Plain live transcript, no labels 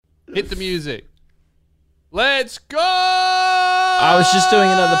Hit the music. Let's go! I was just doing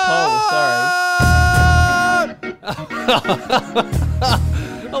another poll. Sorry.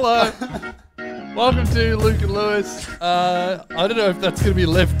 Hello. Welcome to Luke and Lewis. I don't know if that's going to be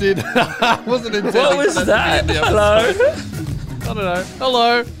left in. I wasn't intending What was for that? to be in the Hello. episode. I don't know.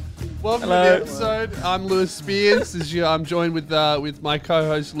 Hello. Welcome Hello. to the episode. I'm Lewis Spears. I'm joined with my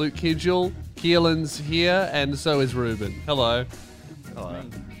co-host Luke Kidgel. Keelan's here, and so is Ruben. Hello. Hello.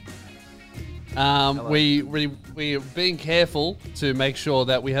 We're being careful to make sure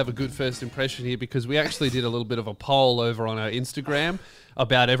that we have a good first impression here, because we actually did a little bit of a poll over on our Instagram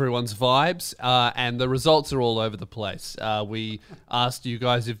about everyone's vibes, and the results are all over the place. We asked you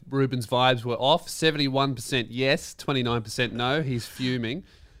guys if Ruben's vibes were off. 71% yes, 29% no. He's fuming.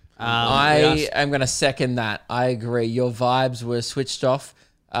 I am going to second that. I agree. Your vibes were switched off.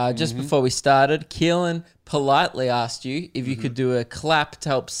 Just before we started, Keelan politely asked you if you could do a clap to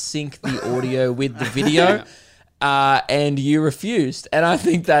help sync the audio with the video, and you refused. And I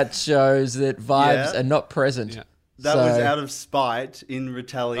think that shows that vibes are not present. Yeah. That was out of spite in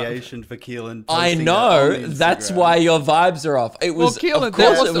retaliation for Keelan. I posting know. that on That's Instagram. why your vibes are off. It was, Keelan, of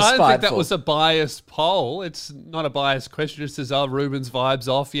course, it was I don't think that spiteful. was a biased poll. It's not a biased question. It says, are Ruben's vibes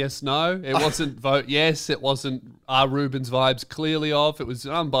off? Yes, no. It wasn't vote yes. It wasn't, are Ruben's vibes clearly off? It was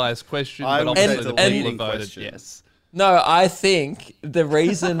an unbiased question, I but would say obviously it's the a people leading voted question. yes. No, I think the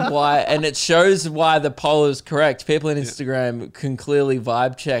reason why, and it shows why the poll is correct. People on Instagram can clearly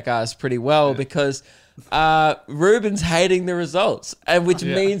vibe check us pretty well because Ruben's hating the results, and which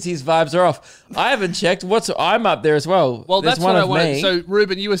means his vibes are off. I haven't checked. I'm up there as well. Well, There's that's one what I of wanted. me. So,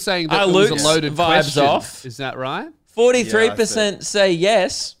 Ruben, you were saying that it Luke's was a loaded vibes question. off. Is that right? 43% say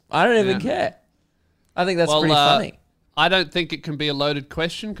yes. I don't even care. I think that's pretty funny. I don't think it can be a loaded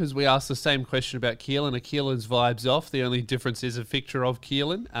question, because we asked the same question about Keelan. Keelan's vibes off. The only difference is a picture of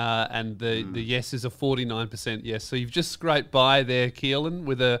Keelan, and the yes is a 49% yes. So you've just scraped by there, Keelan,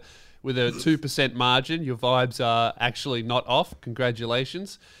 with a 2% margin. Your vibes are actually not off.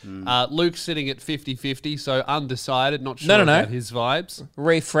 Congratulations. Luke's sitting at 50-50, so undecided, not sure about his vibes.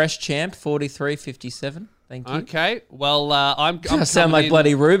 Refresh champ, 43.57. Thank you. Okay, well, I'm I sound like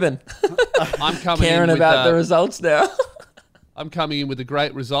bloody Ruben. I'm coming Caring in with, about the results now. I'm coming in with a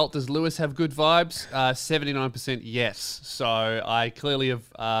great result. Does Lewis have good vibes? 79% yes. So I clearly have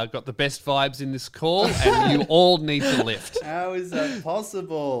got the best vibes in this call, and you all need to lift. How is that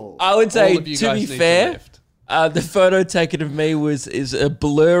possible? I would All say, of you to guys be need to fair, lift. the photo taken of me is a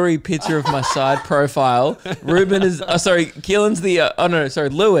blurry picture of my side profile. Ruben is, Keelan's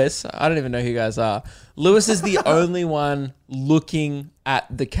Lewis. I don't even know who you guys are. Lewis is the only one looking at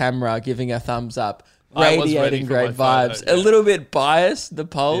the camera, giving a thumbs up, I was ready radiating for great my photo, vibes. yeah. A little bit biased, the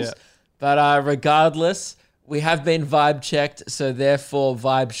polls, Yeah. but regardless, we have been vibe checked, so therefore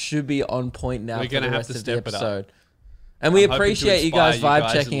vibes should be on point now We're for gonna the have rest to of the step it up. episode. And we I'm hoping to appreciate you guys inspire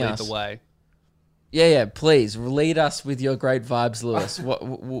vibe checking and lead us. the way. Yeah, please lead us with your great vibes, Lewis.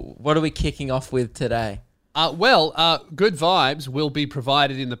 What are we kicking off with today? Good vibes will be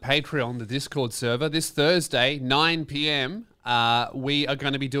provided in the Patreon, the Discord server, this Thursday, 9 p.m. We are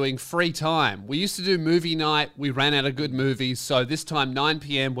going to be doing free time. We used to do movie night. We ran out of good movies. So this time, 9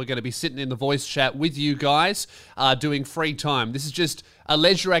 p.m., we're going to be sitting in the voice chat with you guys doing free time. This is just a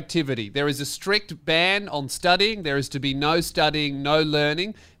leisure activity. There is a strict ban on studying. There is to be no studying, no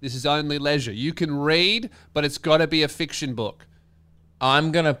learning. This is only leisure. You can read, but it's got to be a fiction book.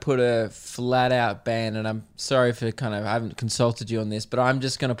 I'm going to put a flat out ban, and I'm sorry for I haven't consulted you on this, but I'm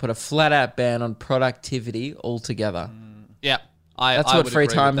just going to put a flat out ban on productivity altogether. Yeah. That's what free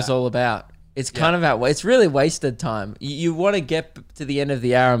time is all about. It's it's really wasted time. You want to get to the end of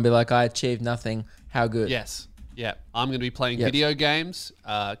the hour and be like, I achieved nothing. How good? Yes. Yeah. I'm going to be playing video games.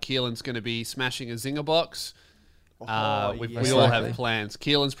 Keelan's going to be smashing a Zinger box. We all have plans.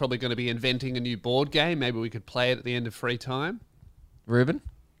 Keelan's probably going to be inventing a new board game. Maybe we could play it at the end of free time. Ruben?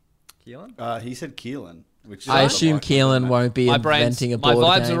 Keelan? He said Keelan. Which I assume Keelan won't be inventing a board game.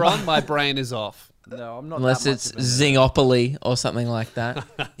 My vibes are on. My brain is off. No, I'm not. Unless it's Zingopoly or something like that.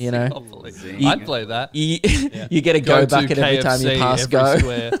 You know? I'd play that. You get a go bucket every time you pass go.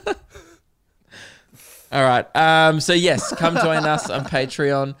 Square. All right. So yes, come join us on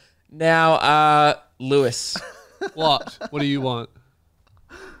Patreon. Now, Lewis. What? What do you want?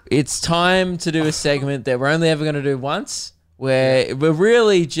 It's time to do a segment that we're only ever going to do once, where we're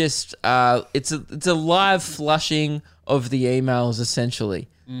really just it's a live flushing of the emails essentially.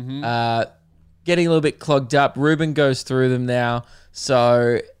 Getting a little bit clogged up. Ruben goes through them now,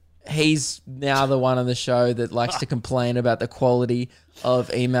 so he's now the one on the show that likes to complain about the quality of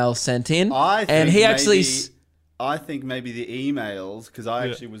emails sent in. I I think maybe the emails, because I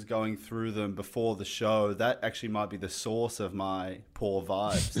actually was going through them before the show. That actually might be the source of my poor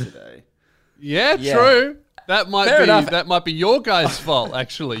vibes today. Yeah, Yeah. true. That might Fair be enough. that might be your guys' fault.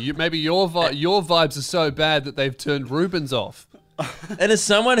 Actually, maybe your vibes are so bad that they've turned Ruben's off. And as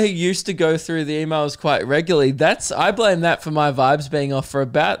someone who used to go through the emails quite regularly, I blame that for my vibes being off for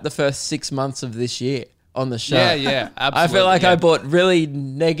about the first 6 months of this year on the show. Yeah, absolutely. I feel like yeah. I brought really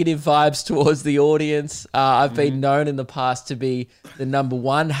negative vibes towards the audience. I've been known in the past to be the number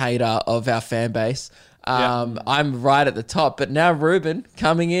one hater of our fan base. I'm right at the top, but now Ruben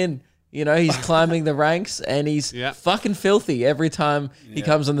coming in, he's climbing the ranks and he's fucking filthy. Every time he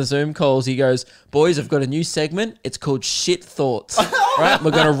comes on the Zoom calls, he goes, boys, I've got a new segment. It's called Shit Thoughts, right?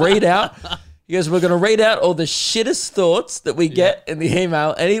 We're going to read out. He goes, we're going to read out all the shittest thoughts that we get in the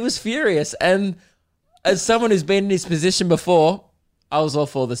email. And he was furious. And as someone who's been in his position before, I was all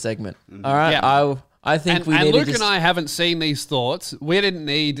for the segment. All right. Yeah. I think we and need Luke to and I haven't seen these thoughts. We didn't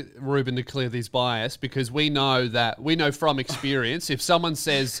need Ruben to clear these bias because we know from experience if someone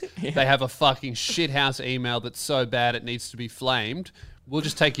says they have a fucking shithouse email that's so bad it needs to be flamed, we'll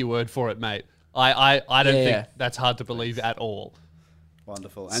just take your word for it, mate. I don't think that's hard to believe at all.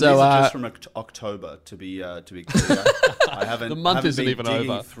 Wonderful. And So, these are just from October, to be clear. I haven't, The month haven't isn't been even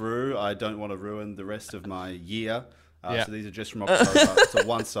digging over. through. I don't want to ruin the rest of my year. Yeah. So these are just from October. So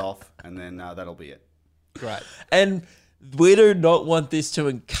once off, and then that'll be it. Great. And we do not want this to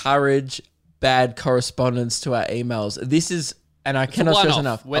encourage bad correspondence to our emails. This is, and I cannot stress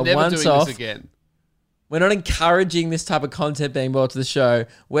enough, We're a never once doing off. this again. We're not encouraging this type of content being brought to the show.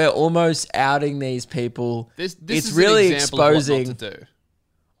 We're almost outing these people. This it's is really an example of exposing. what not to do.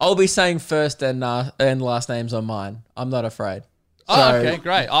 I'll be saying first and last names on mine. I'm not afraid. Oh, So, okay,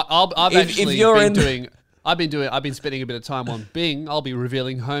 great. I've if actually you're been in- doing. I've been spending a bit of time on Bing. I'll be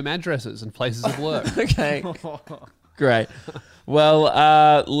revealing home addresses and places of work. Okay. Great.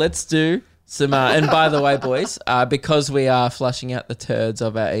 Well, let's do some. And by the way, boys, because we are flushing out the turds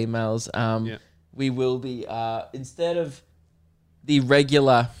of our emails, we will be instead of the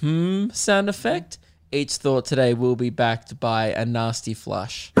regular sound effect, each thought today will be backed by a nasty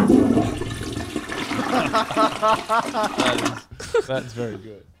flush. That's very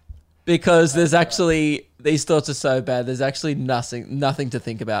good. Because there's actually, these thoughts are so bad, there's actually nothing to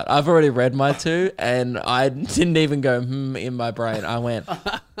think about. I've already read my two, and I didn't even go, in my brain. I went,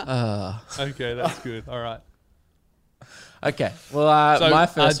 Okay, that's good. All right. okay. Well, So, my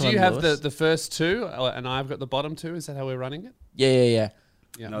first do one, you have Lewis. the first two, and I've got the bottom two? Is that how we're running it? Yeah.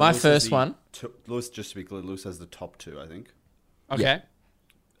 Yeah. No, My Lewis has first the one. Lewis, just to be clear, Lewis has the top two, I think. Okay.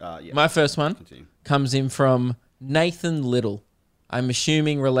 Yeah. My first one Continue. comes in from Nathan Little. I'm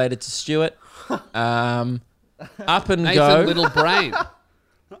assuming related to Stuart. Up and Nathan go. Little Brain.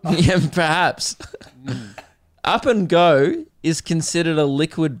 Yeah, perhaps. Up and go is considered a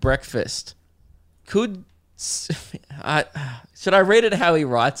liquid breakfast. Should I read it how he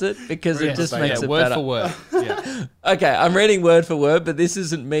writes it? Because it just makes it word better. for word. Yeah. Okay, I'm reading word for word, but this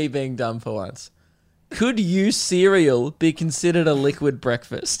isn't me being dumb for once. Could you cereal be considered a liquid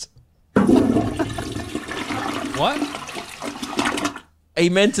breakfast? What? He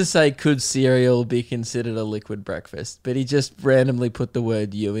meant to say, could cereal be considered a liquid breakfast? But he just randomly put the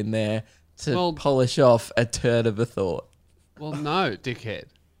word you in there to polish off a turd of a thought. Well, no, dickhead.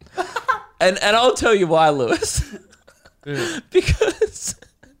 And I'll tell you why, Lewis. Yeah. Because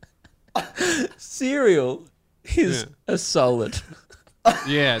cereal is a solid.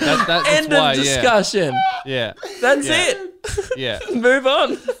 Yeah, that's End why. of discussion. Yeah. That's Yeah. it. Yeah. Move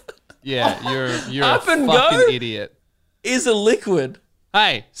on. Yeah. You're Up a and fucking go? idiot. Is a liquid.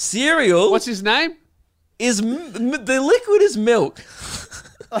 Hey, Cereal what's his name? is the liquid is milk,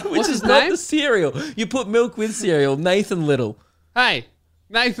 which is his not name? the cereal. You put milk with cereal. Nathan Little. Hey,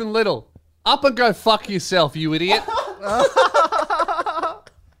 Nathan Little. Up and go fuck yourself, you idiot.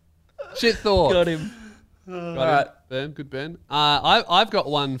 Shit thought. Got him. Got All him. right. Burn, good burn. I've got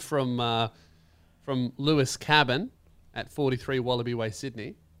one from Lewis Cabin at 43 Wallaby Way,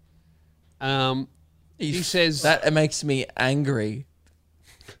 Sydney. He says That makes me angry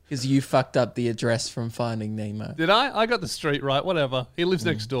because you fucked up the address from Finding Nemo. Did I? I got the street right. Whatever. He lives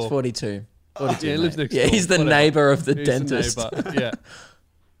next door. It's 42. 42, Yeah, he lives mate. next Yeah, door. he's the Whatever. neighbor of the He's dentist. The neighbor.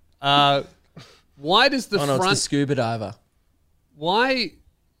 Yeah. Why does the Oh no, it's the front? scuba diver. Why?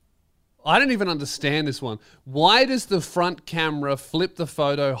 I don't even understand this one. Why does the front camera flip the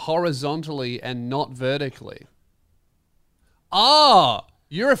photo horizontally and not vertically? Oh,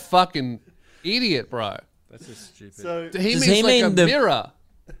 you're a fucking idiot, bro. That's just stupid. So He Does means he like mean a the- mirror.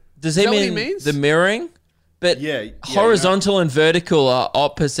 Does he that what he mean means? the mirroring? But Yeah, horizontal and vertical are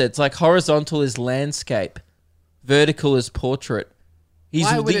opposites. Like horizontal is landscape. vertical is portrait.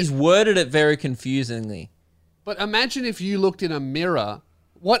 Why would He's worded it very confusingly. But imagine if you looked in a mirror.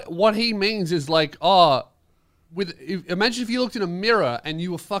 What he means is like, imagine if you looked in a mirror and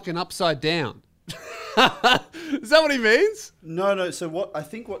you were fucking upside down. Is that what he means? No. So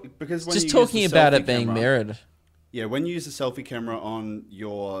because when Just you talking use the about selfie it being camera- mirrored. Yeah, when you use a selfie camera on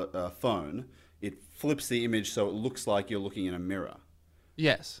your phone, it flips the image so it looks like you're looking in a mirror.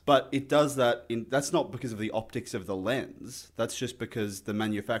 Yes. But it does that that's not because of the optics of the lens. That's just because the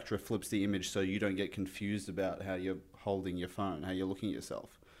manufacturer flips the image so you don't get confused about how you're holding your phone, how you're looking at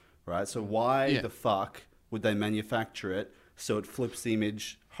yourself. Right? So why the fuck would they manufacture it so it flips the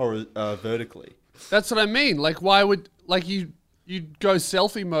image vertically? That's what I mean. Like, why would you go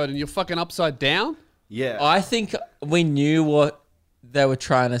selfie mode and you're fucking upside down? Yeah. I think we knew what they were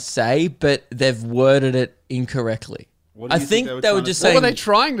trying to say, but they've worded it incorrectly. What do I you think they were just What saying. were they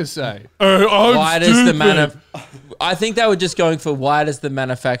trying to say? Why does the I think they were just going for why does the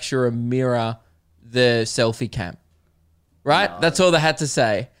manufacturer mirror the selfie cam? Right? No. That's all they had to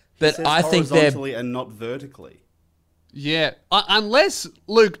say. But It says I think they're. horizontally and not vertically. Yeah. Unless,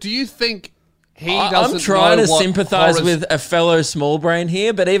 Luke, do you think he doesn't I'm trying know to what sympathize with a fellow small brain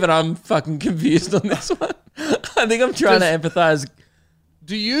here, but even I'm fucking confused on this one. I think I'm trying to empathize.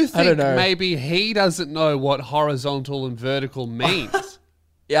 Do you I don't think know. maybe he doesn't know what horizontal and vertical means?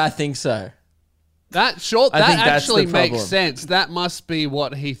 Yeah, I think so. That I think that's actually the makes problem. sense. That must be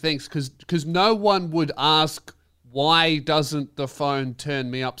what he thinks, because no one would ask, why doesn't the phone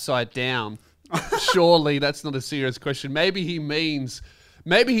turn me upside down? Surely that's not a serious question. Maybe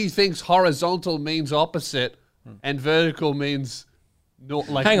he thinks horizontal means opposite and vertical means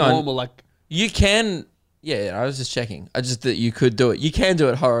Hang on. normal. Like, You can. Yeah, I was just checking. I just that you could do it. You can do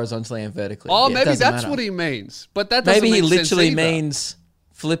it horizontally and vertically. oh, Yeah, it maybe doesn't that's matter. what he means. But that doesn't Maybe he make sense literally either. means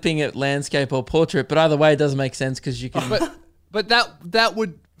flipping it landscape or portrait, but either way, it doesn't make sense because you can. But that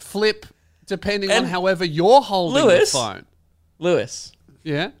would flip depending on And however you're holding Lewis- the phone. Lewis,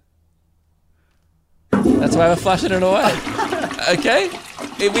 Yeah. that's why we're flushing it away. Okay,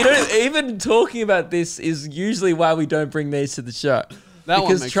 if we don't even talking about this is usually why we don't bring these to the show. That one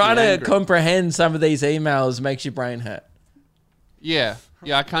Because makes trying me to angry. comprehend some of these emails makes your brain hurt. Yeah.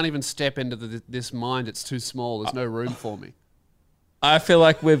 I can't even step into this mind. It's too small. There's no room for me. I feel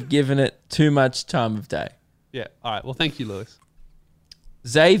like we've given it too much time of day. Yeah. All right. Well, thank you, Lewis.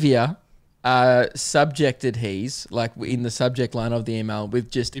 Xavier subjected he's like in the subject line of the email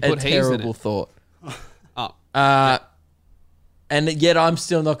with just He a put he's in terrible it. thought. Oh. And yet I'm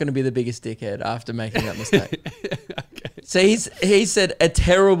still not going to be the biggest dickhead after making that mistake. So he said a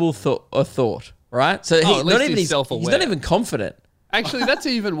terrible thought, right? So at least not even he's self-aware. he's not even confident. Actually, that's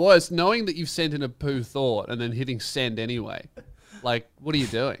even worse. Knowing that you've sent in a poo thought and then hitting send anyway. Like, what are you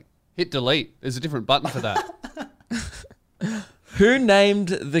doing? Hit delete. There's a different button for that. Who named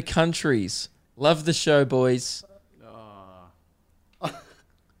the countries? Love the show, boys.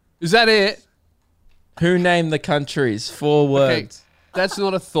 Is that it? Who named the countries? 4 Okay. words. That's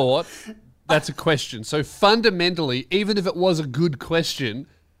not a thought. That's a question. So fundamentally, even if it was a good question,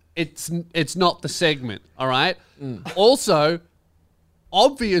 it's not the segment. All right. Also,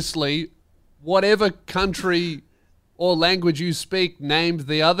 obviously, whatever country or language you speak named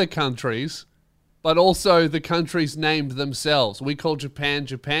the other countries, but also the countries named themselves. We call Japan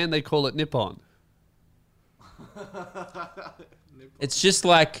Japan. They call it Nippon. It's just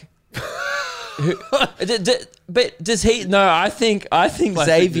like. But does he? No, I think Classic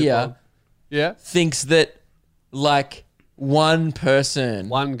Xavier Nippon. Yeah. thinks that like one person,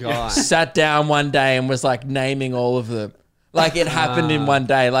 One guy. sat down one day and was like naming all of them. Like it happened in one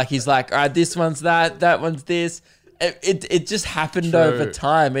day. Like he's like, all right, this one's that one's this. It just happened True. over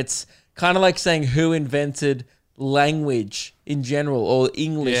time. It's kind of like saying who invented language in general or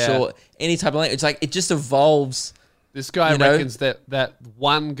English Yeah. or any type of language. It's like it just evolves. This guy You know? reckons that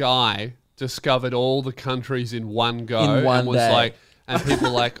one guy discovered all the countries in one go In one and was day. like, and people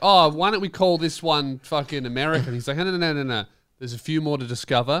are like, oh, why don't we call this one fucking America? And he's like, no. There's a few more to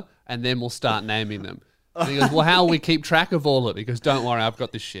discover, and then we'll start naming them. And he goes, well, how will we keep track of all of it? He goes, don't worry, I've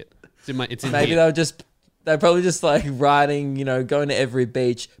got this shit. It's in Maybe here. they're probably just like writing, going to every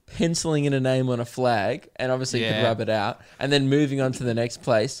beach, penciling in a name on a flag, and obviously you Yeah. could rub it out, and then moving on to the next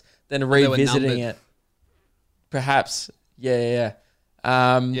place, then they were revisiting numbered. it. Perhaps, yeah.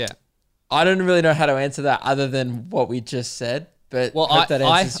 Yeah. I don't really know how to answer that other than what we just said, but Well, hope that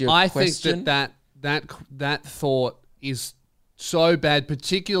answers your I question. think that thought is so bad,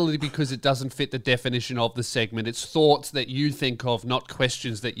 particularly because it doesn't fit the definition of the segment. It's thoughts that you think of, not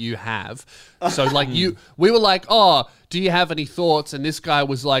questions that you have. So like we were like, oh, do you have any thoughts? And this guy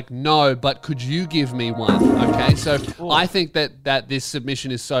was like, no, but could you give me one? Okay, so I think that this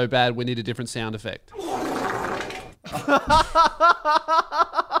submission is so bad, we need a different sound effect.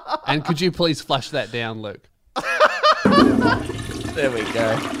 And could you please flash that down, Luke? There we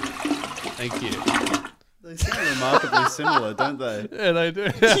go. Thank you. They seem remarkably similar, don't they? Yeah, they do.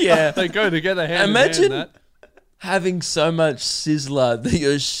 Yeah. They go together hand Imagine in hand. having so much sizzler that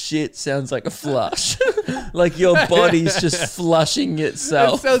your shit sounds like a flush. Like your body's just flushing It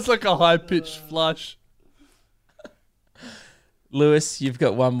itself. sounds like a high-pitched flush. Lewis, you've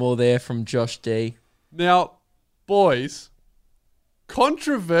got one more there from Josh D. Now, boys,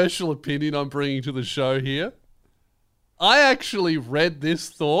 controversial opinion I'm bringing to the show here. I actually read this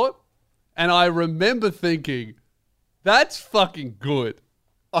thought, and I remember thinking, that's fucking good,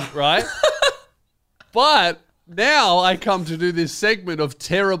 right? But now I come to do this segment of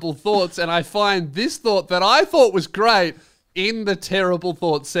terrible thoughts, and I find this thought that I thought was great in the terrible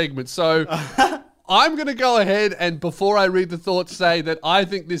thought segment. So I'm going to go ahead and, before I read the thought, say that I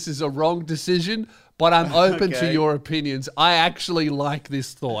think this is a wrong decision, but I'm open to Okay. your opinions. I actually like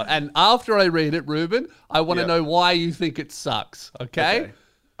this thought. And after I read it, Ruben, I want to Yep. know why you think it sucks, okay?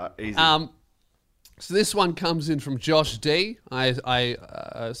 Easy. So this one comes in from Josh D. So I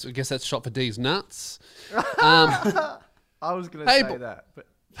guess that's shot for D's nuts. I was going to Hey, say that. But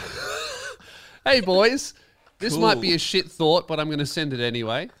Hey, boys. This might be a shit thought, but I'm going to send it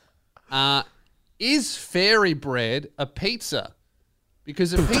anyway. Is fairy bread a pizza?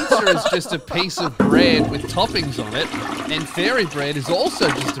 Because a pizza is just a piece of bread with toppings on it, and fairy bread is also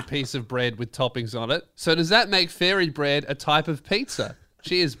just a piece of bread with toppings on it. So does that make fairy bread a type of pizza?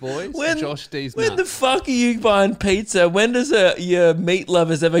 Cheers, boys. Josh D's When the nuts. fuck are you buying pizza? When does your meat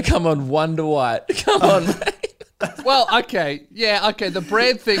lovers ever come on Wonder White? Come on, mate. Well, okay. Yeah, okay. The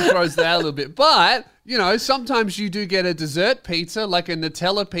bread thing throws that out a little bit. But, you know, sometimes you do get a dessert pizza, like a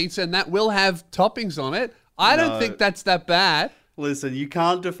Nutella pizza, and that will have toppings on it. I don't No. think that's that bad. Listen, you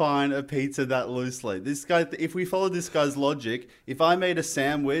can't define a pizza that loosely. This guy, if we follow this guy's logic, if I made a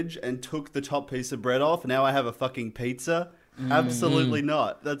sandwich and took the top piece of bread off, now I have a fucking pizza? Absolutely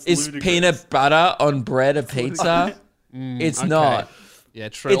not. That's Is ludicrous. peanut butter on bread a pizza? It's Okay. not. Yeah,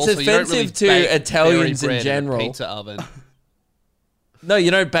 true. It's Also, you don't offensive to bake Italians fairy in bread a general. pizza oven. No,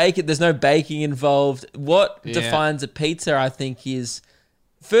 you don't bake it. There's no baking involved. What Yeah. defines a pizza, I think, is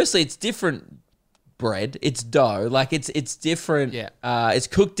firstly, it's different bread. It's dough. Like it's different. Yeah. It's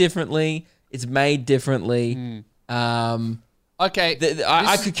cooked differently. It's made differently. Okay,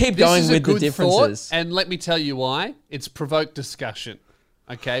 I this could keep this going is a with the good differences. thought, and let me tell you why. It's provoked discussion.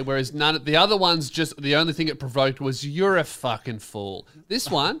 Okay, whereas none of the other ones, just the only thing it provoked was you're a fucking fool. This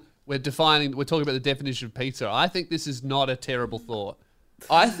one, we're talking about the definition of pizza. I think this is not a terrible thought.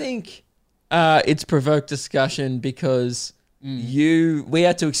 I think it's provoked discussion because we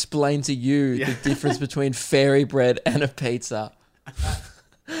had to explain to you the difference between fairy bread and a pizza.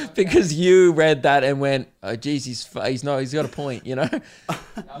 Because you read that and went, oh, geez, he's got a point, you know?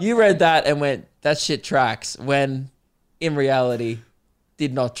 You read that and went, that shit tracks, when in reality,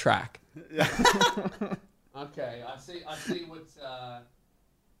 did not track. Okay,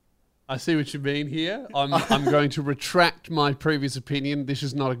 I see what you mean here. I'm going to retract my previous opinion. This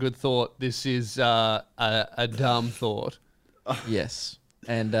is not a good thought. This is a dumb thought. Yes.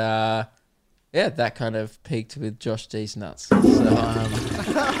 And that kind of peaked with Josh D's nuts. So,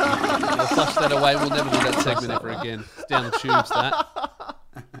 We'll flush that away. We'll never do that segment ever again. It's down the tubes, that.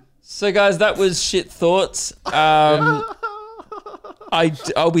 so guys, that was shit thoughts. I'll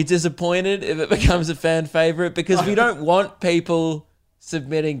be disappointed if it becomes a fan favorite because we don't want people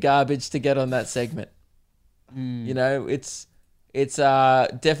submitting garbage to get on that segment. You know, it's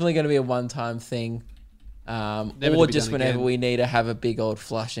definitely going to be a one-time thing, Never to or be just done whenever again. we need to have a big old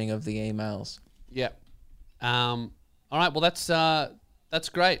flushing of the emails. Yep. All right. Well, that's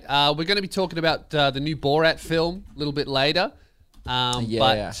great. We're going to be talking about the new Borat film a little bit later. I But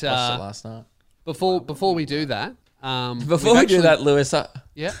watched it last night. before we do that, Before we do that, Lewis.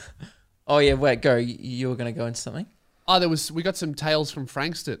 yeah. Oh yeah, wait, go. You were going to go into something. Oh, we got some tales from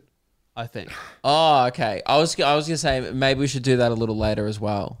Frankston, I think. Oh, okay. I was gonna say maybe we should do that a little later as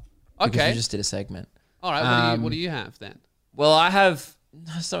well. Because Okay. we just did a segment. All right. What do you have then? Well,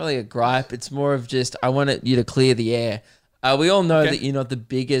 it's not really a gripe. It's more of just I wanted you to clear the air. We all know Okay. that you're not the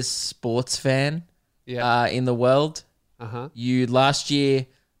biggest sports fan Yeah. in the world. Uh-huh. Last year,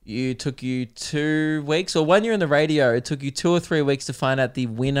 it took you 2 weeks, or when you're in the radio, it took you 2 or 3 weeks to find out the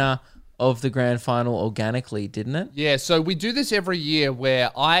winner of the grand final organically, didn't it? Yeah, so we do this every year where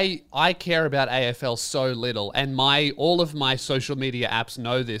I care about AFL so little, and all of my social media apps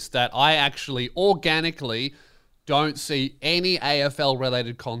know this, that I actually organically don't see any AFL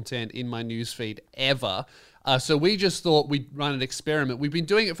related content in my newsfeed ever. So we just thought we'd run an experiment. We've been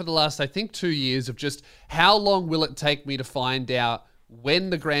doing it for the last, I think, 2 years of just how long will it take me to find out when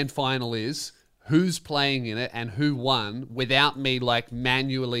the grand final is, who's playing in it, and who won without me like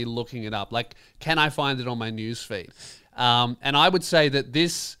manually looking it up. Like, can I find it on my newsfeed? And I would say that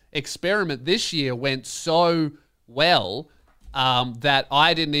this experiment this year went so well that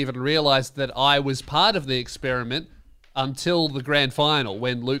I didn't even realize that I was part of the experiment until the grand final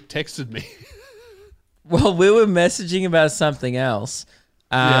when Luke texted me. Well, we were messaging about something else.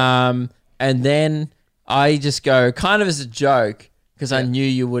 And then I just go, kind of as a joke, because I knew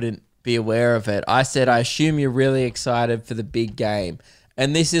you wouldn't be aware of it. I said, I assume you're really excited for the big game.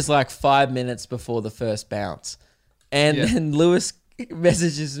 And this is like 5 minutes before the first bounce. And then Lewis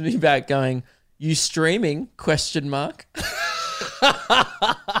messages me back going, you streaming? Question mark.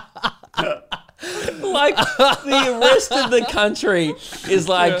 Like the rest of the country is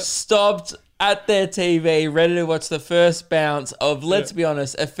like stopped at their TV, ready to watch the first bounce of, let's be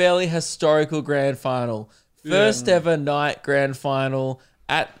honest, a fairly historical grand final. First ever night grand final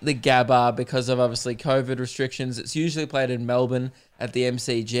at the Gabba because of obviously COVID restrictions. It's usually played in Melbourne at the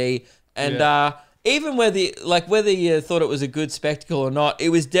MCG. And even whether you thought it was a good spectacle or not, it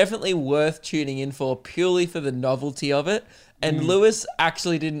was definitely worth tuning in for purely for the novelty of it. And Lewis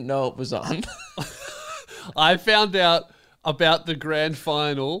actually didn't know it was on. I found out about the grand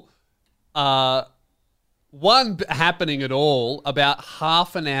final, one happening at all, about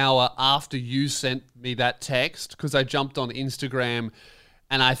half an hour after you sent me that text, because I jumped on Instagram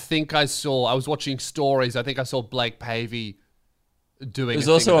and I was watching stories. I think I saw Blake Pavey doing. It was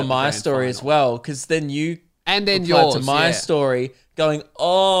also on my story as well, because then you replied yours to my story going,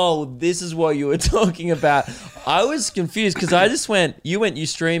 oh, this is what you were talking about. I was confused because I just went, you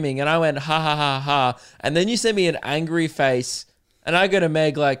streaming, and I went, ha, ha, ha, ha. And then you sent me an angry face, and I go to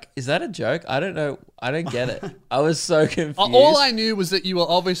Meg like, is that a joke? I don't know. I don't get it. I was so confused. All I knew was that you were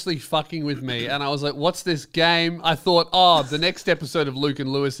obviously fucking with me, and I was like, what's this game? I thought, the next episode of Luke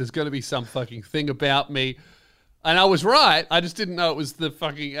and Lewis is going to be some fucking thing about me. And I was right. I just didn't know it was the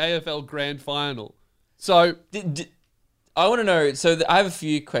fucking AFL grand final. So I want to know, I have a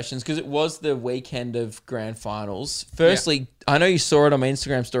few questions because it was the weekend of grand finals. Firstly, I know you saw it on my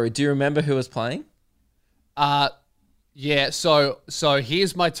Instagram story. Do you remember who was playing? Yeah, so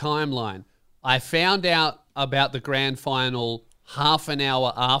here's my timeline. I found out about the grand final half an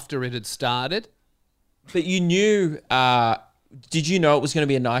hour after it had started. But you knew, did you know it was going to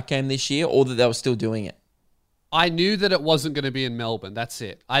be a night game this year, or that they were still doing it? I knew that it wasn't going to be in Melbourne. That's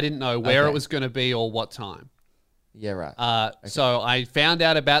it. I didn't know where it was going to be or what time. Yeah, right. So I found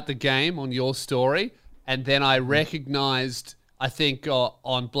out about the game on your story, and then I recognized, I think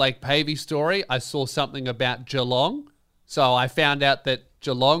on Blake Pavey's story, I saw something about Geelong. So I found out that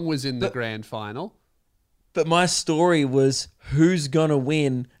Geelong was in the grand final. But my story was who's going to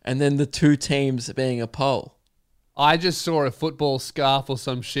win, and then the two teams being a poll. I just saw a football scarf or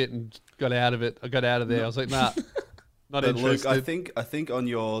some shit and got out of it. I got out of there. I was like, nah, not interested. Luke, I think on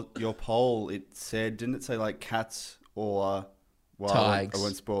your poll it said, didn't it say like Cats or Tigers? I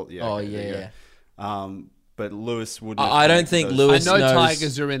went sport. Yeah. Oh okay, yeah. But Lewis wouldn't. I don't think Lewis I know knows.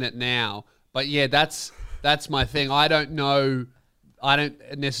 Tigers are in it now, but yeah, that's my thing. I don't know. I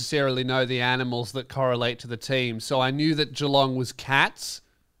don't necessarily know the animals that correlate to the team. So I knew that Geelong was Cats.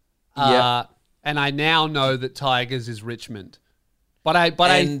 And I now know that Tigers is Richmond. But I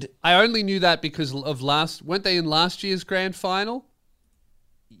only knew that because of weren't they in last year's grand final?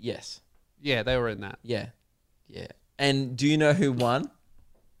 Yes. Yeah, they were in that. Yeah. Yeah. And do you know who won?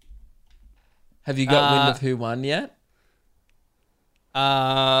 Have you got wind of who won yet?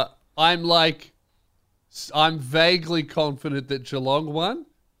 I'm vaguely confident that Geelong won.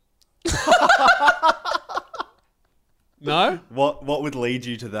 No? What would lead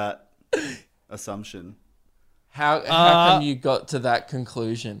you to that assumption? How come you got to that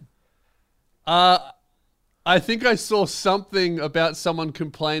conclusion? I think I saw something about someone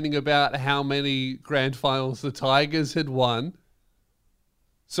complaining about how many grand finals the Tigers had won.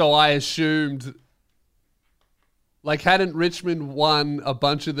 So I assumed, like, hadn't Richmond won a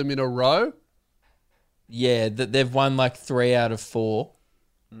bunch of them in a row? Yeah, that they've won like 3 out of 4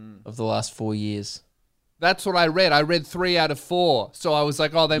 of the last 4 years. That's what I read. I read 3 out of 4. So I was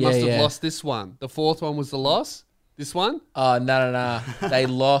like, oh, they must have lost this one. The fourth one was the loss? This one? Oh, no. They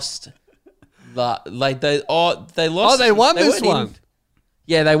lost. They lost. Oh, they won this one.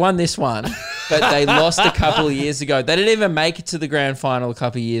 Yeah, they won this one, but they lost a couple of years ago. They didn't even make it to the grand final a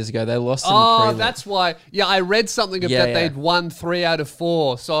couple of years ago. They lost in the prelim. That's why. Yeah, I read something about they'd won 3 out of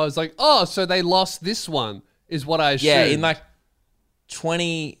 4. So I was like, oh, so they lost this one, is what I assumed. Yeah, in like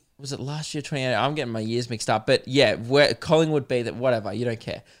 20, was it last year, 28? I'm getting my years mixed up. But yeah, where Collingwood beat it, whatever, you don't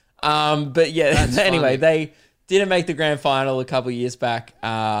care. But yeah, anyway, they didn't make the grand final a couple of years back.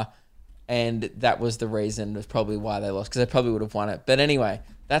 And that was the reason, was probably why they lost, because they probably would have won it. But anyway,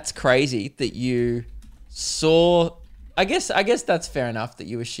 that's crazy that you saw. I guess that's fair enough that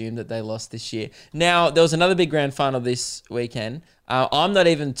you assumed that they lost this year. Now, there was another big grand final this weekend. I'm not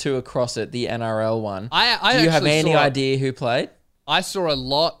even too across it, the NRL one. Do you have any idea who played? I saw a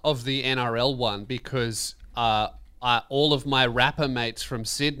lot of the NRL one because all of my rapper mates from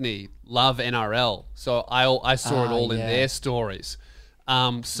Sydney love NRL. So I saw it all in their stories.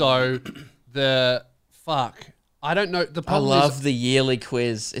 So I don't know. The I problem love the yearly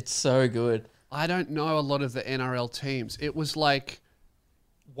quiz. It's so good. I don't know a lot of the NRL teams. It was like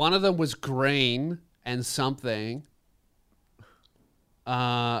one of them was green and something.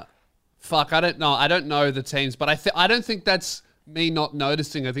 I don't know. I don't know the teams, but I don't think that's me not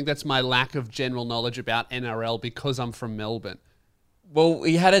noticing. I think that's my lack of general knowledge about NRL because I'm from Melbourne. Well,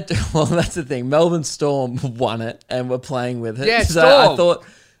 we had it. Well, that's the thing. Melbourne Storm won it, and we're playing with it. Yeah, so Storm. I thought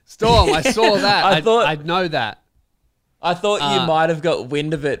Storm. I saw that. I'd know that. I thought you might have got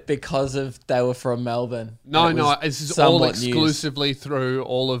wind of it because of they were from Melbourne. No. This is all exclusively through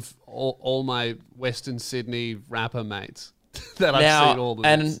all my Western Sydney rapper mates that I've seen all of this.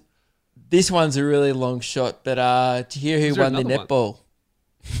 And this one's a really long shot, but to hear who won the netball.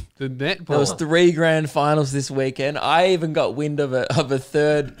 The netball. There was 3 grand finals this weekend. I even got wind of a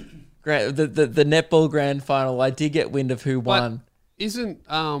third the netball grand final. I did get wind of who won. Isn't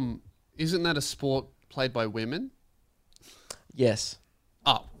that a sport played by women? Yes.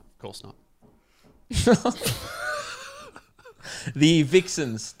 Oh, of course not. The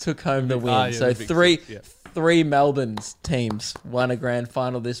Vixens took home the win. So three Melbourne's teams won a grand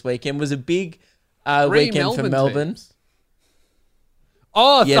final this weekend. It was a big weekend Melbourne for Melbourne. Teams.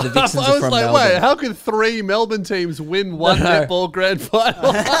 Oh, yeah, the Vixens I are was from like, Melbourne. wait, how could 3 Melbourne teams win one netball grand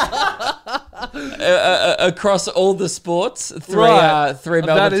final? Across all the sports, three That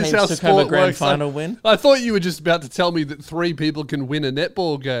Melbourne is how teams took home a sport grand works. final win. I thought you were just about to tell me that 3 people can win a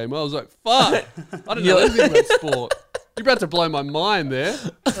netball game. I was like, fuck. I don't know anything about sport. You're about to blow my mind there.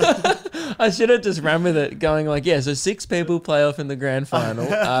 I should have just ran with it, going like, yeah, so 6 people play off in the grand final.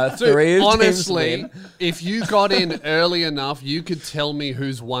 Dude, 3 of honestly, teams win. if you got in early enough, you could tell me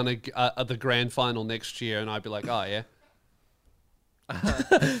who's won the grand final next year, and I'd be like, oh, yeah.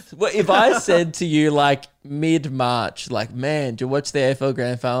 Well, if I said to you like mid-March, like, man, do you watch the AFL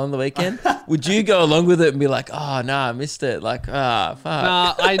grand final on the weekend? Would you go along with it and be like, oh, nah, I missed it? Like, fuck.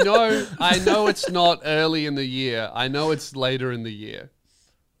 Nah, I know it's not early in the year. I know it's later in the year.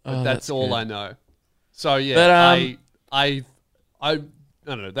 But that's all good. I know. So yeah, But, I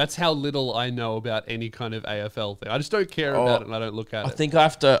don't know. That's how little I know about any kind of AFL thing. I just don't care about it and I don't look at I it. think I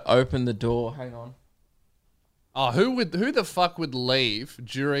have to open the door. Hang on. Oh, who the fuck would leave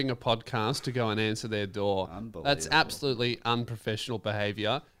during a podcast to go and answer their door? That's absolutely unprofessional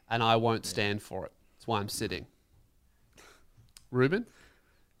behavior, and I won't stand for it. That's why I'm sitting. Ruben?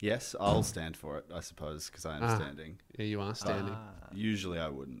 Yes, I'll stand for it, I suppose, because I am standing. Yeah, you are standing. Usually I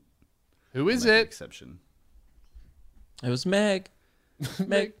wouldn't. Who is Make an it? exception. It was Meg.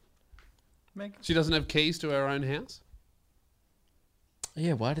 Meg. She doesn't have keys to her own house?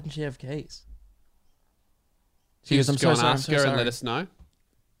 Yeah, why didn't she have keys? She goes, goes, I'm so go and sorry, ask I'm so her and sorry. let us know.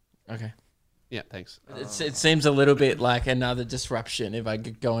 Okay. Yeah, thanks. It seems a little bit like another disruption if I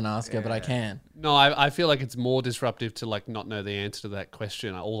could go and ask her, but I can. No, I feel like it's more disruptive to like not know the answer to that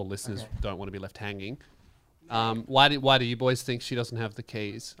question. All the listeners don't want to be left hanging. Why do you boys think she doesn't have the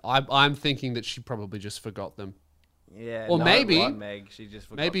keys? I'm thinking that she probably just forgot them. Yeah. Or no, maybe- right, Meg, she just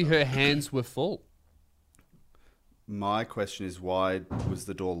forgot Maybe them. her hands were full. My question is, why was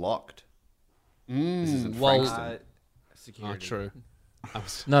the door locked? This isn't well- Frankston. Security. Oh, true.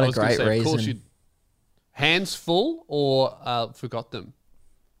 Not I a was gonna great say, of course reason. you'd- Hands full or forgot them?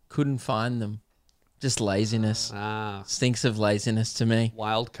 Couldn't find them. Just laziness. Ah, Stinks of laziness to me.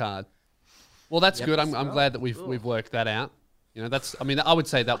 wild card. Well, that's good. I'm glad that we've worked that out. You know, I would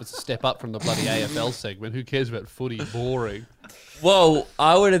say that was a step up from the bloody AFL segment. Who cares about footy? Boring. Well,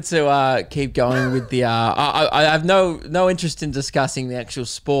 I wanted to keep going with the. I have no interest in discussing the actual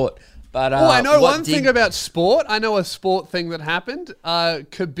sport, but I know what one thing about sport. I know a sport thing that happened.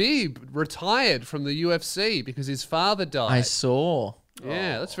 Khabib retired from the UFC because his father died. I saw.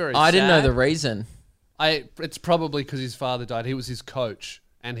 Yeah, that's very I didn't know sad. the reason. It's probably because his father died. He was his coach.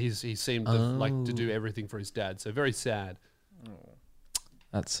 and he seemed to like to do everything for his dad. So very sad.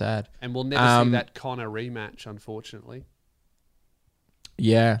 That's sad. And we'll never see that Connor rematch, unfortunately.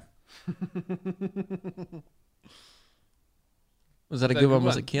 Yeah. Was that a good one?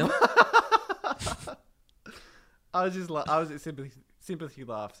 Was it Keelan? I was a sympathy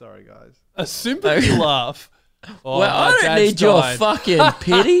laugh. Sorry, guys. A sympathy laugh. Oh, well, my I don't dad's need your died. fucking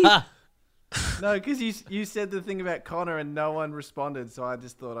pity. No, because you said the thing about Connor and no one responded, so I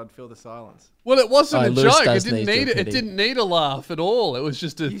just thought I'd fill the silence. Well, it wasn't Oh, a Lewis joke. It does didn't need your need it. It pity. didn't need a laugh at all. It was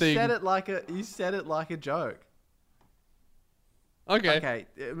just a You thing. said it like a joke. Okay. Okay,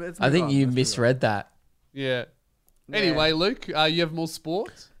 let's I move think on, you let's move on. misread that. Yeah. Yeah. Anyway, Luke, you have more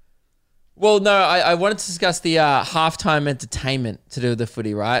sports? Well, no, I wanted to discuss the halftime entertainment to do with the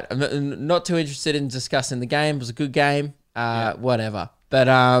footy, right? I'm not too interested in discussing the game. It was a good game, whatever.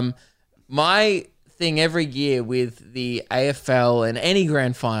 But my thing every year with the AFL and any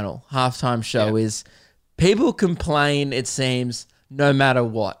grand final halftime show is people complain, it seems, no matter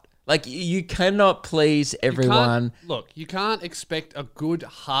what. Like, you cannot please everyone. You can't expect a good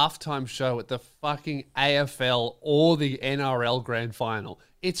halftime show at the fucking AFL or the NRL grand final.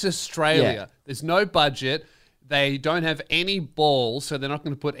 It's Australia. Yeah. There's no budget. They don't have any balls, so they're not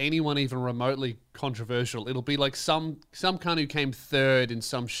going to put anyone even remotely controversial. It'll be like some cunt who came third in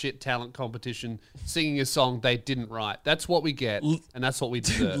some shit talent competition singing a song they didn't write. That's what we get, and that's what we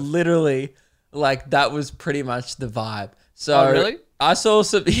deserve. Literally, like, that was pretty much the vibe. So Oh, really? I saw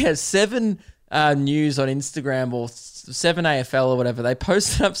some, 7 news on Instagram or 7 AFL or whatever. They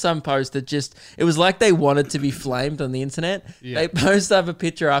posted up some post that just, it was like they wanted to be flamed on the internet. Yeah. They posted up a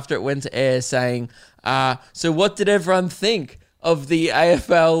picture after it went to air saying, so what did everyone think of the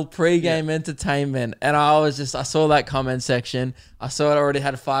AFL pre-game entertainment? And I saw that comment section. I saw it already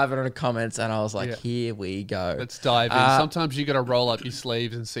had 500 comments and I was like, here we go. Let's dive in. Sometimes you got to roll up your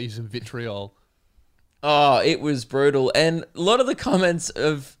sleeves and see some vitriol. Oh, it was brutal. And a lot of the comments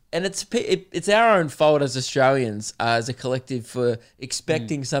and it's our own fault as Australians, as a collective, for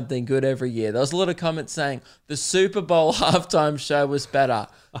expecting something good every year. There was a lot of comments saying the Super Bowl halftime show was better.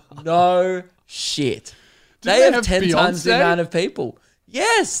 No shit. They they have have 10 times the Beyonce? amount of people.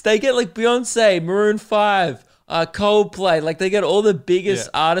 Yes, they get like Beyonce, Maroon 5, Coldplay. Like, they get all the biggest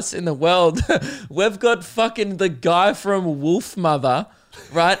artists in the world. We've got fucking the guy from Wolf Mother,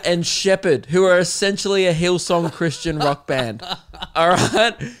 right, and Shepherd, who are essentially a Hillsong Christian rock band. All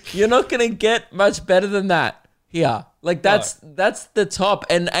right? You're not going to get much better than that here. Like, that's the top.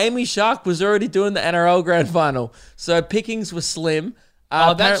 And Amy Shark was already doing the NRL grand final. So pickings were slim.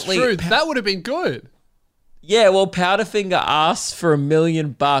 That's Apparently, true. That would have been good. yeah, well, Powderfinger asked for $1 million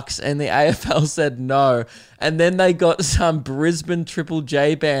and the AFL said no. And then they got some Brisbane Triple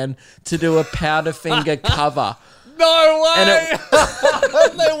J band to do a Powderfinger cover. No way!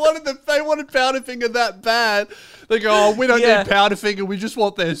 And they wanted Powderfinger that bad. They go, oh, we don't Yeah. need Powderfinger. We just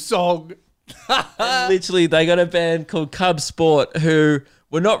want their song. Literally, they got a band called Cub Sport who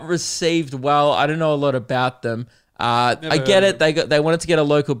were not received well. I don't know a lot about them. I get it. They wanted to get a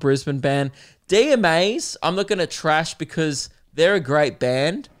local Brisbane band. DMAs, I'm not going to trash because they're a great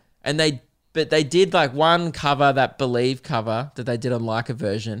band, but they did like one cover, that Believe cover that they did on Like a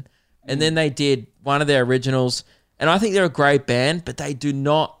Version, and then they did one of their originals, and I think they're a great band, but they do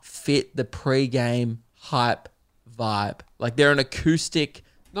not fit the pre-game hype vibe. Like, they're an acoustic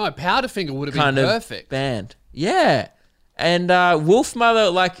No, Powderfinger would have been kind of perfect. band. Yeah. And Wolf Mother,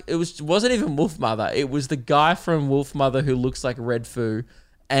 like, wasn't even Wolf Mother. It was the guy from Wolf Mother who looks like Red Foo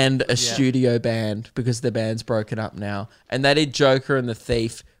and a studio band, because the band's broken up now. And they did Joker and the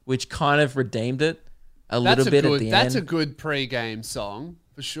Thief, which kind of redeemed it a little bit at the end. That's a good pre-game song,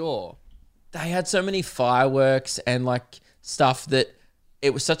 for sure. They had so many fireworks and like stuff that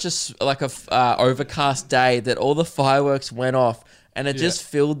it was such a overcast day that all the fireworks went off and it just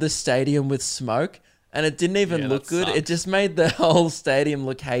filled the stadium with smoke. And it didn't even look that good. sucks. It just made the whole stadium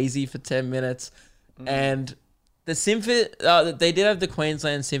look hazy for 10 minutes. And the symphony, they did have the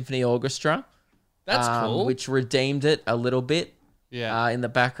Queensland Symphony Orchestra. That's cool. Which redeemed it a little bit Yeah. in the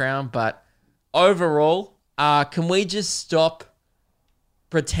background. But overall, can we just stop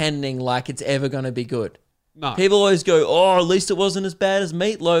pretending like it's ever going to be good? No. People always go, oh, at least it wasn't as bad as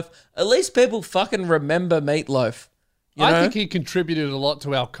Meatloaf. At least people fucking remember Meatloaf. You know? I think he contributed a lot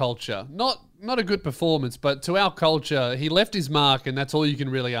to our culture. Not a good performance, but to our culture, he left his mark, and that's all you can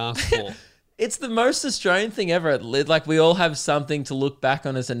really ask for. It's the most Australian thing ever. Like, we all have something to look back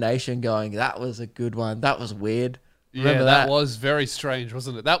on as a nation going, that was a good one. That was weird. Remember that was very strange,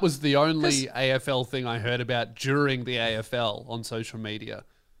 wasn't it? That was the only 'Cause- AFL thing I heard about during the AFL on social media.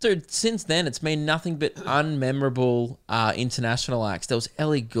 Dude, since then, it's been nothing but unmemorable international acts. There was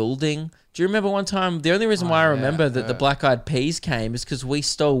Ellie Goulding. Do you remember one time? The only reason why I remember that the Black Eyed Peas came is because we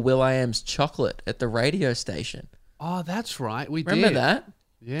stole will.i.am's chocolate at the radio station. Oh, that's right. We did. Remember that?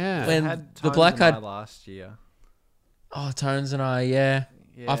 Yeah. When Had the Tones Black and I Eyed... last year. Oh, Tones and I, yeah.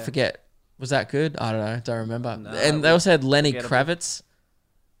 Yeah. I forget. Was that good? I don't know. Don't remember. No, And they also had Lenny forgettable. Kravitz.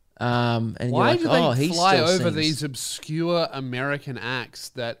 And Why you're do like, they he fly still over sings. these obscure American acts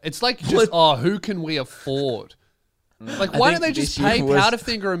that it's like just, oh, who can we afford? Like, I why think don't they just this year pay was-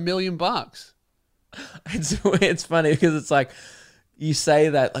 Powderfinger $1 million? It's funny because it's like you say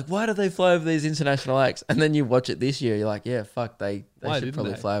that, like, why do they fly over these international acts? And then you watch it this year, you're like, yeah, fuck, they Why should didn't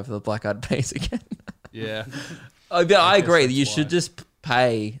probably they? fly over the Black Eyed Peas again. Yeah. Oh, but I agree. that's You why. should just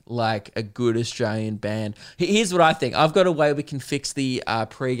pay like a good Australian band. Here's what I think. I've got a way we can fix the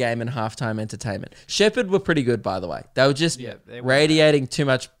pre-game and halftime entertainment. Shepherd were pretty good, by the way. They were just Yeah, they were. radiating too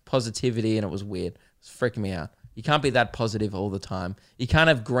much positivity, and it was weird. It was freaking me out. You can't be that positive all the time. You can't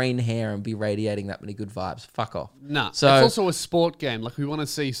have green hair and be radiating that many good vibes. Fuck off. No, So- it's also a sport game. Like, we want to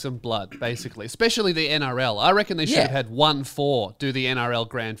see some blood, basically, especially the NRL. I reckon they should Yeah. have had 1-4 do the NRL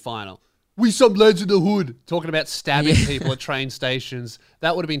grand final. We some lads in the hood talking about stabbing Yeah. people at train stations.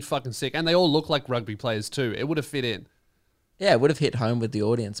 That would have been fucking sick. And they all look like rugby players too. It would have fit in. Yeah, it would have hit home with the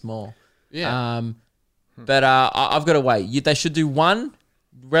audience more. Yeah. But I've got a way. They should do one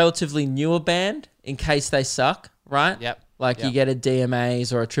relatively newer band in case they suck, right? Yep. Like you Yep. get a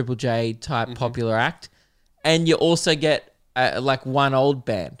DMAs or a Triple J type popular act, and you also get like one old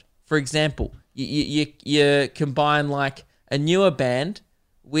band. For example, you combine like a newer band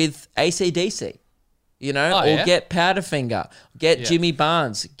with AC/DC, you know, Oh, or yeah? get Powderfinger, get Yeah. Jimmy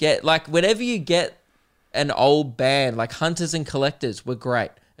Barnes, get like whenever you get an old band, like Hunters and Collectors were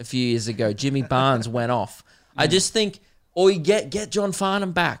great a few years ago. Jimmy Barnes went off. I just think, or you get John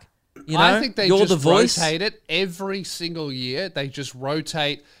Farnham back. You know, I think they you're just the voice. rotate it every single year. They just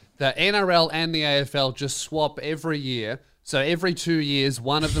rotate the NRL and the AFL, just swap every year. So every 2 years,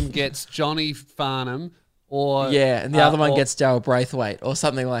 one of them gets Johnny Farnham or... Yeah, and the other one or- gets Daryl Braithwaite or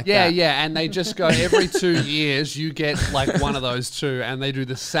something like Yeah, that. yeah, and they just go every 2 years, you get like one of those two, and they do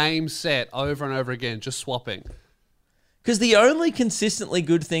the same set over and over again, just swapping. Because the only consistently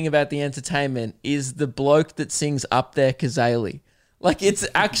good thing about the entertainment is the bloke that sings Up There Kazali. Like, it's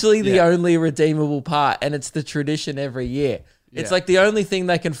actually the Yeah. only redeemable part, and it's the tradition every year. It's Yeah. like the only thing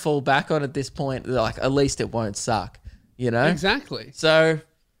they can fall back on at this point. Like, at least it won't suck, you know? Exactly. So,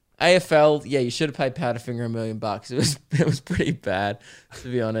 AFL, yeah, you should have paid Powderfinger $1 million. It was pretty bad, to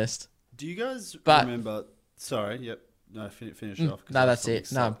be honest. Do you guys But- remember? Sorry, yep. No, finish off. 'cause no, I that's saw it.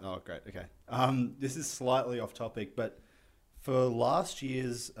 this No. Oh, great. Okay. This is slightly off topic, but for last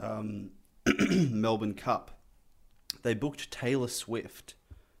year's Melbourne Cup, they booked Taylor Swift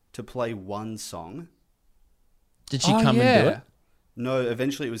to play one song. Did she come and do it? No,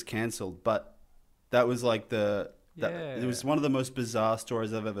 eventually it was cancelled, but that was like it was one of the most bizarre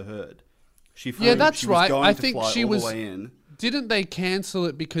stories I've ever heard. She flew, Yeah, that's she was right. going I to think fly she all was- the way in. Didn't they cancel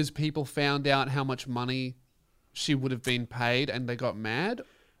it because people found out how much money she would have been paid and they got mad?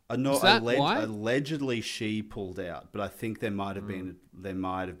 No, Is that why? allegedly she pulled out, but I think there might have been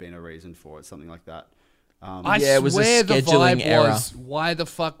a reason for it, something like that. I Yeah, it was a swear the scheduling vibe error. was, why the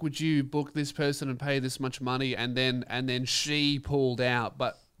fuck would you book this person and pay this much money and then she pulled out?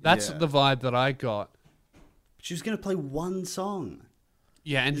 But that's Yeah. the vibe that I got. She was going to play one song.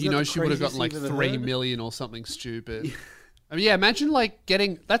 Yeah, and Isn't you that know the she would have gotten like craziest you've ever 3 heard? million or something stupid. I mean, yeah, imagine like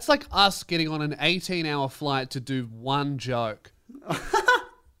that's like us getting on an 18-hour flight to do one joke.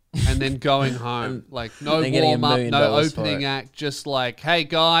 And then going home, like no then getting $1 warm up, million no for opening it. act, just like, hey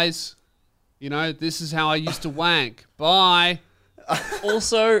guys, you know, this is how I used to wank. Bye.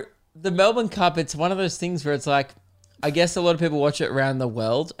 Also, the Melbourne Cup, it's one of those things where it's like, I guess a lot of people watch it around the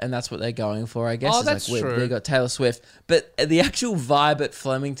world, and that's what they're going for, I guess. Oh, It's that's like, true. They got Taylor Swift. But the actual vibe at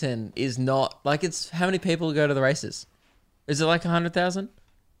Flemington is not, like, it's how many people go to the races? Is it like 100,000?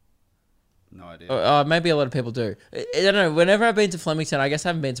 No idea. Maybe a lot of people do. I don't know. Whenever I've been to Flemington, I guess I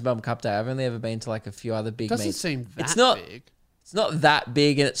haven't been to Melbourne Cup Day. I've only ever been to like a few other big Doesn't meets. seem that it's not, big. It's not that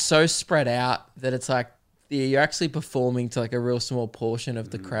big, and it's so spread out that it's like you're actually performing to like a real small portion of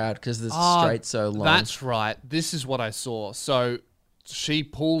the crowd because the straight's so long. That's right. This is what I saw. So she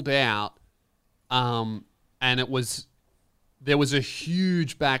pulled out, and there was a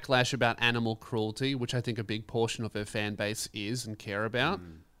huge backlash about animal cruelty, which I think a big portion of her fan base is and care about.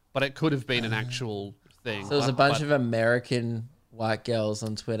 But it could have been an actual thing. So there's a bunch of American white girls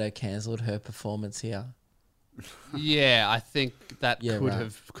on Twitter cancelled her performance here. Yeah, I think that Yeah, could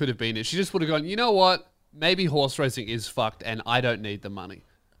right. have been it. She just would have gone, you know what? Maybe horse racing is fucked and I don't need the money.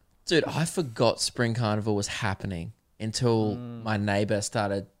 Dude, I forgot Spring Carnival was happening until my neighbor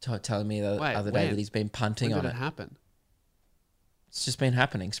started telling me the Wait, other day when? that he's been punting When on did it. it happen? It's just been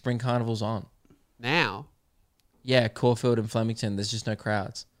happening. Spring Carnival's on. Now? Yeah, Caulfield and Flemington. There's just no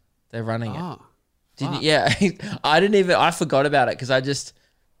crowds. They're running it. Oh. Didn't? fuck. Yeah, I forgot about it because I just,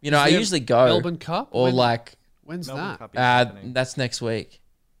 Is I there usually go Melbourne Cup? or When's Melbourne that? Cup is happening. that's next week.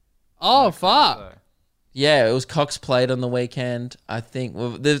 Oh, fuck. So, Yeah, it was Cox Plate on the weekend. I think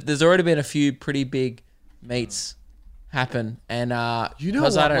there's already been a few pretty big meets happen, and You know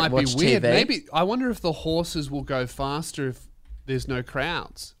 'cause what I don't might be watch weird? TV, Maybe I wonder if the horses will go faster if there's no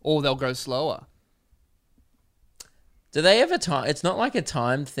crowds, or they'll go slower. do they ever time? It's not like a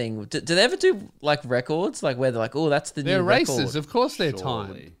timed thing. Do they ever do like records, like where they're like, oh, that's the They're new races, record? of course they're timed.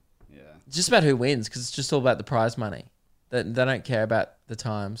 Surely. Yeah. Just about who wins because it's just all about the prize money. They don't care about the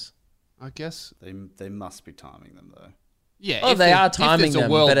times. I guess. They must be timing them though. Yeah. Oh, if they there- are if timing there's a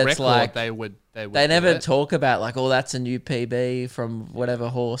them, world but it's record, like they would. They They do never it. talk about like, oh, that's a new PB from whatever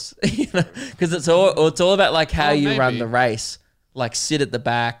horse, because it's all about like how Oh, you run maybe. the race. Like sit at the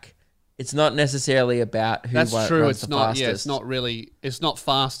back. It's not necessarily about who That's true. runs It's the not. fastest. Yeah, it's not really. It's not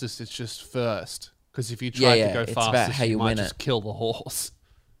fastest. It's just first. Because if you try Yeah, to go it's about fastest, how you you might win just it. kill the horse.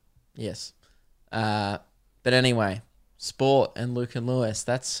 Yes. But anyway, sport and Luke and Lewis.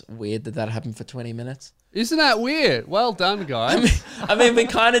 That's weird that happened for 20 minutes. Isn't that weird? Well done, guys. I mean, we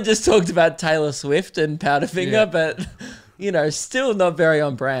kind of just talked about Taylor Swift and Powderfinger, Yeah. but still not very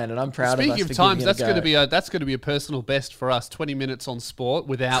on brand. And I'm proud of us. Speaking for of times, giving it that's a going to go. be a personal best for us. 20 minutes on sport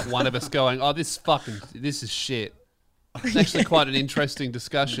without one of us going, "Oh, this is shit." It's actually quite an interesting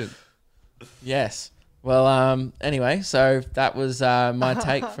discussion. Yes. Well, anyway, so that was my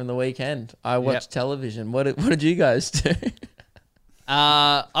take from the weekend. I watched television. What did you guys do?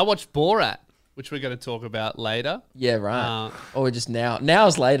 I watched Borat, which we're going to talk about later. Yeah, right. Or just now.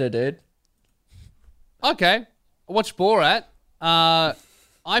 Now's later, dude. Okay, I watched Borat.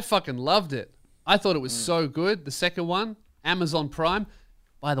 I fucking loved it. I thought it was so good. The second one, Amazon Prime.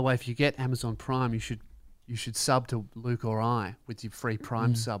 By the way, if you get Amazon Prime, you should sub to Luke or I with your free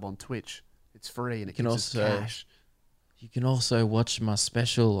Prime sub on Twitch. It's free and it can gives us also- cash. You can also watch my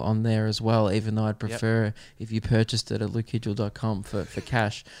special on there as well, even though I'd prefer if you purchased it at lukehidgel.com for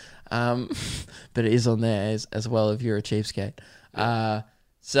cash. But it is on there as well if you're a cheapskate.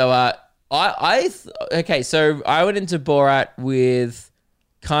 So I went into Borat with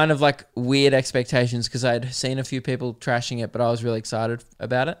kind of like weird expectations because I'd seen a few people trashing it, but I was really excited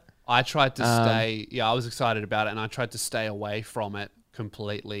about it. I tried to stay. Yeah, I was excited about it, and I tried to stay away from it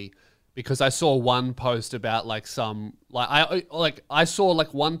completely because I saw one post about like I saw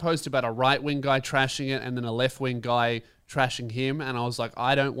like one post about a right wing guy trashing it, and then a left wing guy trashing him, and I was like,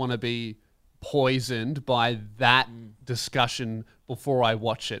 I don't want to be poisoned by that discussion before I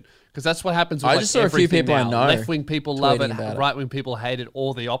watch it because that's what happens. With I just saw a few people I know Left wing people love it, tweeting about it. right wing people hate it,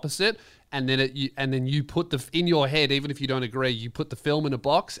 or the opposite. And then you put in your head, even if you don't agree, you put the film in a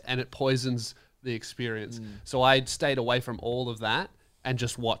box and it poisons the experience. So I stayed away from all of that and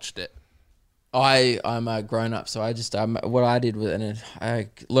just watched it. I'm a grown up, so I just what I did with, and a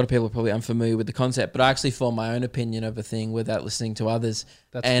lot of people are probably unfamiliar with the concept, but I actually formed my own opinion of a thing without listening to others.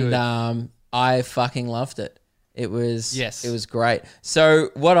 That's and good. I fucking loved it. It was Yes. it was great. So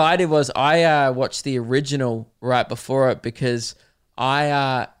what I did was I watched the original right before it because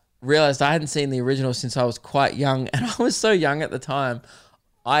I realized I hadn't seen the original since I was quite young, and I was so young at the time.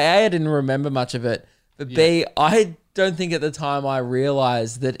 I didn't remember much of it, but B, I don't think at the time I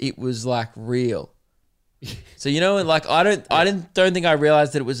realized that it was like real. So like I don't think I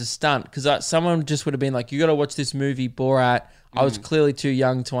realized that it was a stunt because someone just would have been like, you got to watch this movie Borat. I was clearly too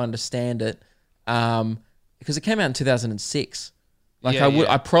young to understand it, because it came out in 2006. Like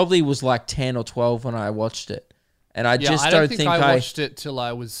I probably was like 10 or 12 when I watched it, and I just I don't think think I watched it till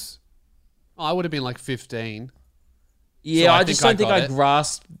I would have been like 15. Yeah, So I just don't think got I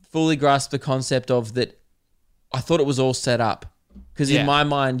it. fully grasped the concept of that. I thought it was all set up because Yeah. in my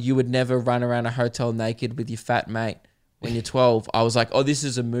mind, you would never run around a hotel naked with your fat mate when you're 12. I was like, oh, this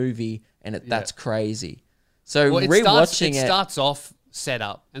is a movie, and that's crazy. So Well, rewatching it starts off set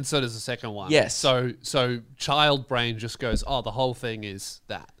up, and so does the second one. Yes. So child brain just goes, oh, the whole thing is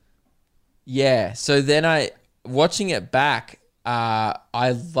that. yeah. So then watching it back,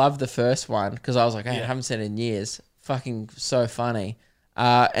 I love the first one because I was like, hey, I haven't seen it in years. Fucking so funny.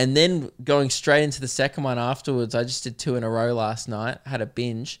 And then going straight into the second one afterwards, I just did 2 in a row last night, had a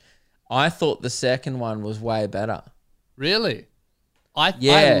binge. I thought the second one was way better. Really? I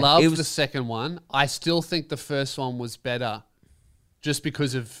Yeah, loved it was- the second one. I still think the first one was better just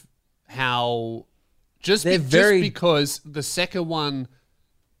because of how... Just They're very- because the second one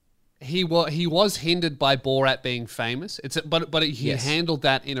he was hindered by Borat being famous. But he Yes. handled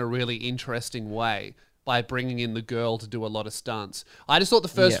that in a really interesting way by bringing in the girl to do a lot of stunts. I just thought the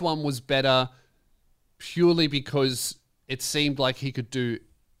first Yeah. one was better purely because it seemed like he could do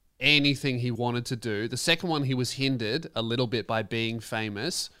anything he wanted to do. The second one, he was hindered a little bit by being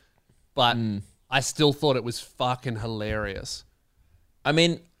famous, but I still thought it was fucking hilarious. I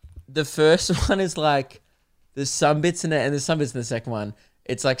mean, the first one is like, there's some bits in it, and there's some bits in the second one.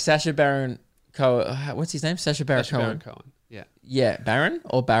 It's like Sacha Baron Cohen. What's his name? Sacha Baron Sacha Cohen. Baron Cohen. Yeah. Yeah, Baron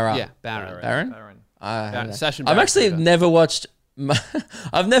or Barra? Yeah, Baron. Baron? Baron. I don't know. Sacha I've Baron actually Cohen. never watched.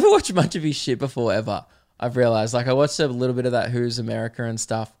 I've never watched much of his shit before ever. I've realized. Like I watched a little bit of that Who's America and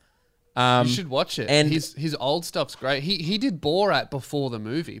stuff. You should watch it. and- And his old stuff's great. He did Borat before the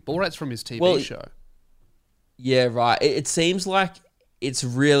movie. Borat's from his TV Well, show. Yeah, right. It seems like it's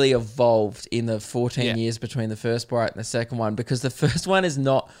really evolved in the 14 Yeah. years between the first Borat and the second one, because the first one is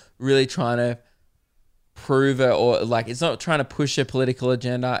not really trying to prove it, or like it's not trying to push a political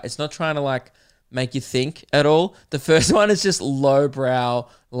agenda. It's not trying to like make you think at all. The first one is just lowbrow,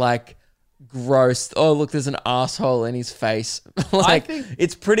 like gross. Oh, look, there's an asshole in his face. Like think-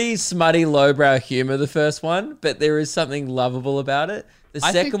 it's pretty smutty lowbrow humor, the first one, but there is something lovable about it. The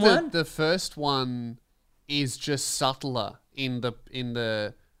I second think one, the first one is just subtler in the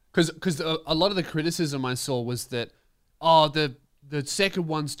because a lot of the criticism I saw was that the second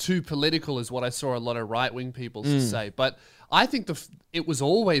one's too political is what I saw a lot of right wing people say. But I think it was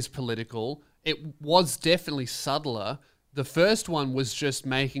always political. It was definitely subtler. The first one was just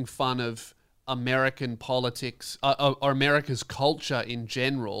making fun of American politics or America's culture in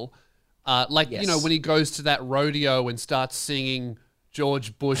general. Like, you know, Yes. when he goes to that rodeo and starts singing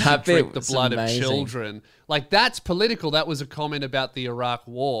George Bush That should drink bit the was blood amazing. of children. Like, that's political. That was a comment about the Iraq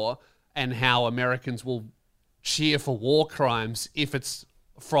War and how Americans will cheer for war crimes if it's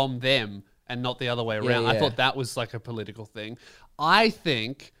from them and not the other way around. I yeah. thought that was like a political thing. I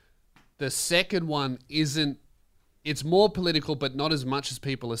think the second one isn't, it's more political, but not as much as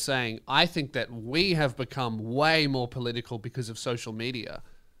people are saying. I think that we have become way more political because of social media.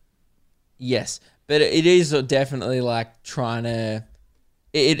 yes, but it is definitely like trying to.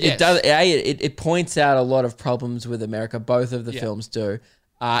 It Yes. does. It points out a lot of problems with America. Both of the films do.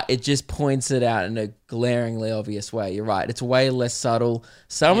 It just points it out in a glaringly obvious way. You're right. It's way less subtle.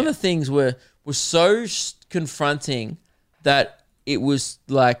 Some of the things were so confronting that it was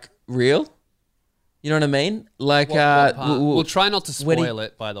like real. You know what I mean? Like, What part? We'll try not to when he- spoil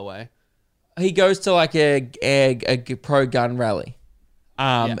it, by the way. he goes to like a pro gun rally.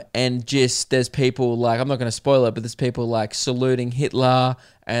 Yeah. And just there's people like, I'm not going to spoil it, but there's people like saluting Hitler,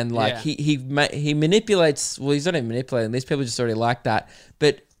 and like Yeah. he manipulates. Well, he's not even manipulating. These people just already like that,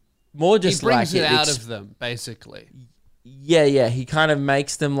 but more He just brings like it out it's- of them, basically. yeah. He kind of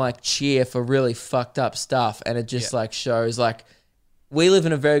makes them like cheer for really fucked up stuff, and it just Yeah. like shows like we live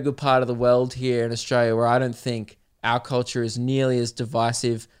in a very good part of the world here in Australia, where I don't think our culture is nearly as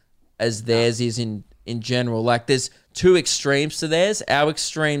divisive as theirs is in general. Like there's two extremes to theirs. Our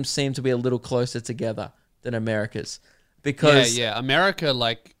extremes seem to be a little closer together than America's, because Yeah. America,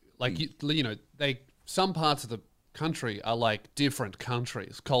 like you know, some parts of the country are like different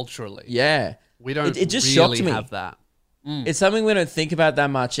countries culturally. yeah. We don't It just really shocked me. have that. It's something we don't think about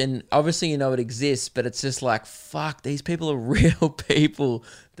that much, and obviously you know it exists, but it's just like, fuck, these people are real people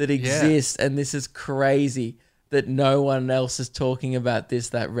that exist, and this is crazy that no one else is talking about this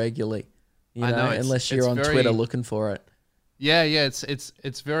that regularly. You I know, know, it's- unless you're it's on very- Twitter looking for it. Yeah,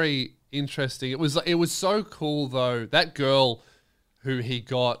 it's very interesting. It was so cool though. That girl who he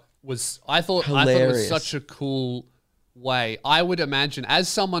got was I thought it was Hilarious. such a cool way. I would imagine as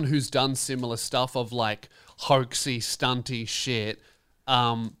someone who's done similar stuff of like hoaxy, stunty shit.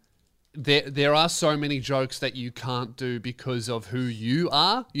 There are so many jokes that you can't do because of who you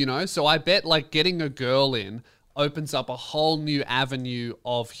are, you know? So I bet like getting a girl in opens up a whole new avenue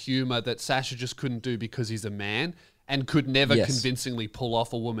of humor that Sacha just couldn't do because he's a man and could never Yes. convincingly pull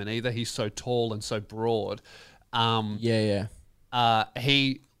off a woman either. He's so tall and so broad. Yeah.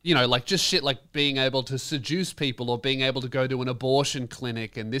 He, you know, like just shit like being able to seduce people or being able to go to an abortion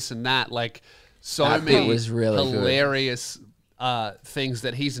clinic and this and that. Like so That bit many was really good. hilarious things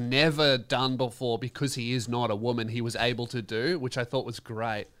that he's never done before because he is not a woman. He was able to do, which I thought was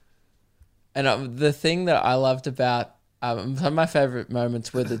great. And the thing that I loved about some of my favorite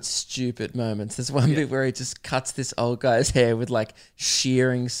moments were the stupid moments. There's one bit where he just cuts this old guy's hair with like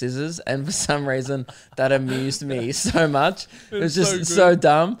shearing scissors, and for some reason that amused me so much. It was It's just so so good.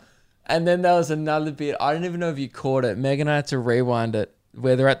 dumb. And then there was another bit. I don't even know if you caught it. Meg and I had to rewind it,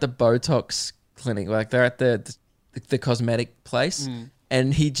 where they're at the Botox clinic, like they're at the cosmetic place,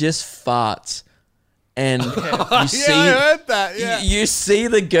 and he just farts. And you see, I heard that. Yeah. you see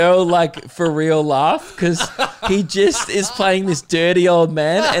the girl like for real laugh because he just is playing this dirty old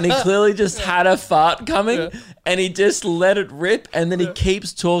man, and he clearly just had a fart coming, and he just let it rip, and then he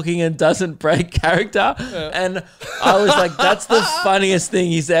keeps talking and doesn't break character. And I was like, that's the funniest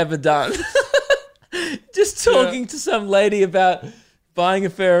thing he's ever done. Just talking to some lady about buying a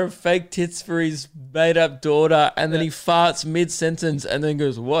pair of fake tits for his made up daughter, and then he farts mid sentence and then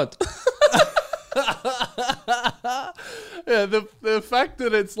goes, "What?" Yeah, the fact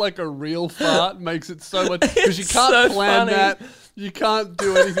that it's like a real fart makes it so much, because you It's can't so plan funny. that. You can't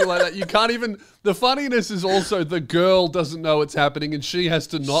do anything like that. You can't even. The funniness is also the girl doesn't know what's happening, and she has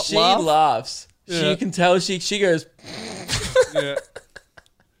to not She laugh. laughs. Yeah. You can tell she goes. Yeah.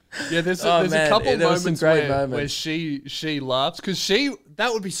 Yeah, there's Oh, a man, couple there was some moments great where moments. she laughs, because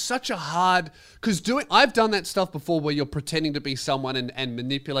that would be such a hard, because I've done that stuff before where you're pretending to be someone and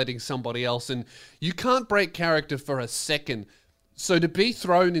manipulating somebody else, and you can't break character for a second. So to be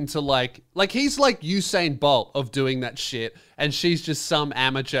thrown into like he's like Usain Bolt of doing that shit, and she's just some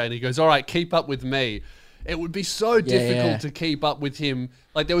amateur, and he goes, "All right, keep up with me." It would be so difficult to keep up with him.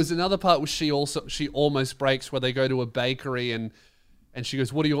 Like there was another part where she almost breaks, where they go to a bakery and she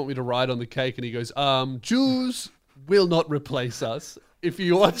goes, "What do you want me to write on the cake?" And he goes, "Jews will not replace us." If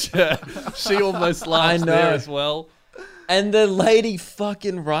you watch her, she almost laughs there as well. And the lady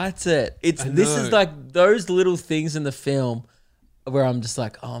fucking writes it. This is like those little things in the film where I'm just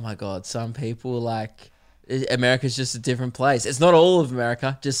like, oh my God, some people like America's just a different place. It's not all of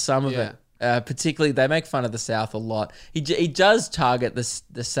America, just some of it. Particularly, they make fun of the South a lot. He does target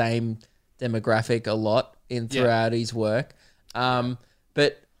the same demographic a lot throughout his work.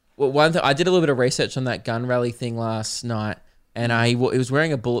 But one thing, I did a little bit of research on that gun rally thing last night, and he was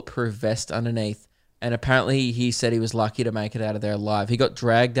wearing a bulletproof vest underneath. And apparently he said he was lucky to make it out of there alive. He got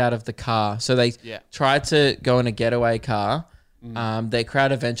dragged out of the car. So they tried to go in a getaway car. Their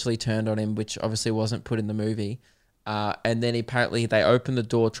crowd eventually turned on him, which obviously wasn't put in the movie. And then apparently they opened the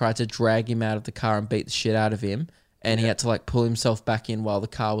door, tried to drag him out of the car and beat the shit out of him. And he had to like pull himself back in while the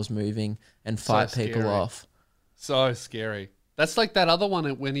car was moving and fight people off. So scary. That's like that other one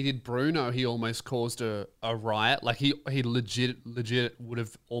when he did Bruno. He almost caused a riot. Like he legit would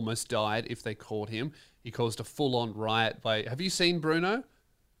have almost died if they caught him. He caused a full on riot. Have you seen Bruno?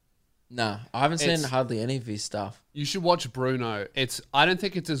 No, I haven't seen hardly any of his stuff. You should watch Bruno. I don't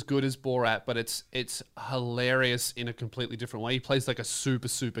think it's as good as Borat, but it's hilarious in a completely different way. He plays like a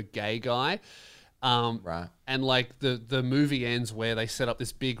super gay guy. Right. And like the movie ends where they set up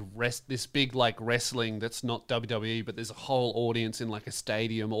this big like wrestling that's not WWE, but there's a whole audience in like a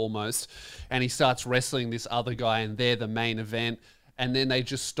stadium almost, and he starts wrestling this other guy, and they're the main event. And then they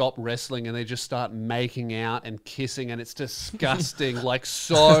just stop wrestling and they just start making out and kissing, and it's disgusting, like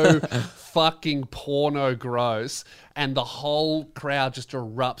so fucking porno gross. And the whole crowd just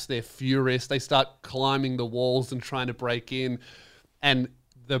erupts. They're furious. They start climbing the walls and trying to break in. And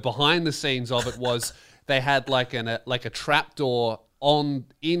the behind the scenes of it was they had like a trapdoor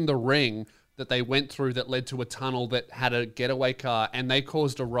in the ring that they went through that led to a tunnel that had a getaway car, and they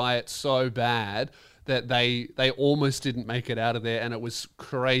caused a riot so bad that they almost didn't make it out of there, and it was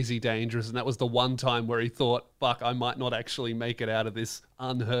crazy dangerous. And that was the one time where he thought, fuck, I might not actually make it out of this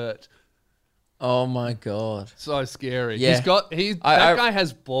unhurt. Oh my God. So scary. Yeah. That guy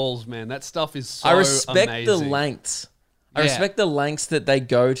has balls, man. That stuff is so I respect amazing. the lengths. I respect the lengths that they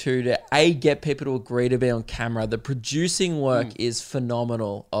go to get people to agree to be on camera. The producing work is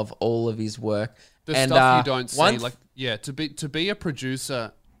phenomenal of all of his work. The stuff you don't see, to be a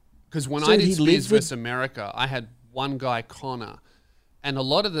producer. Because when I did Spears vs. America, I had one guy, Connor, and a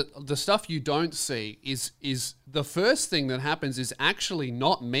lot of the stuff you don't see is the first thing that happens is actually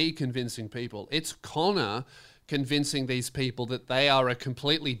not me convincing people. It's Connor convincing these people that they are a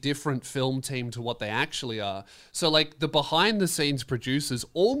completely different film team to what they actually are. So like the behind the scenes producers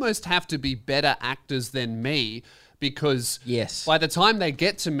almost have to be better actors than me, because by the time they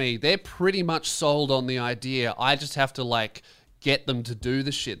get to me, they're pretty much sold on the idea. I just have to like get them to do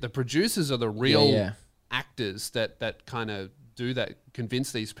the shit. The producers are the real actors that kind of do that,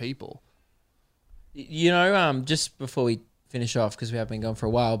 convince these people. You know, just before we finish off, because we have been gone for a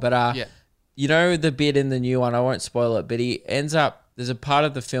while, but you know the bit in the new one, I won't spoil it, but he ends up, there's a part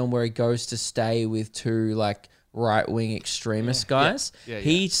of the film where he goes to stay with two like right-wing extremist guys.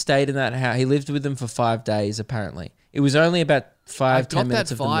 He stayed in that house. He lived with them for 5 days, apparently. It was only about 10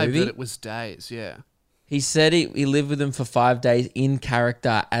 minutes of the movie. I got that vibe that it was days, He said he lived with them for 5 days in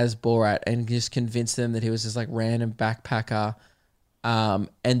character as Borat, and just convinced them that he was this like random backpacker. And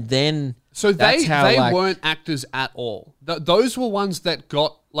then So That's they how, they like- weren't actors at all. Those were ones that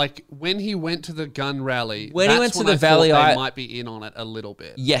got like when he went to the gun rally. When he that's went to when the I thought Valley, they I- might be in on it a little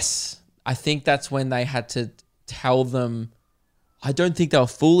bit. Yes, I think that's when they had to tell them. I don't think they were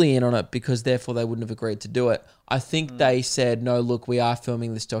fully in on it because therefore they wouldn't have agreed to do it. I think they said, no, look, we are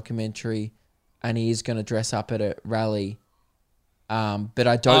filming this documentary and he is going to dress up at a rally. But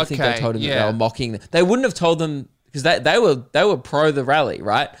I don't think they Okay, told him that yeah. they were mocking them. They wouldn't have told them because they were pro the rally,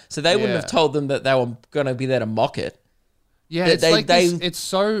 right? So they wouldn't have Yeah. told them that they were going to be there to mock it. Yeah, They- it's they- like they it's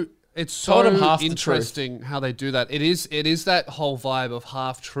so told him half the interesting how they do that. It is that whole vibe of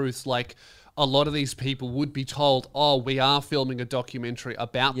half truths. Like a lot of these people would be told, "Oh, we are filming a documentary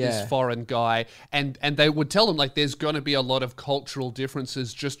about Yeah. this foreign guy," and they would tell them like, "There's going to be a lot of cultural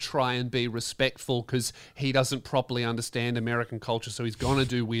differences. Just try and be respectful because he doesn't properly understand American culture, so he's going to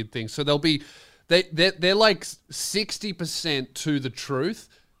do weird things." So they'll be they're like 60% to the truth,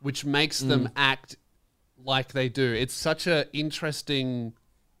 which makes them act like they do. It's such a interesting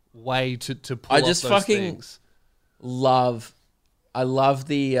way to pull I off just those fucking things. I love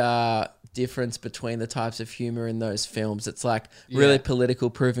the difference between the types of humor in those films. It's like really political,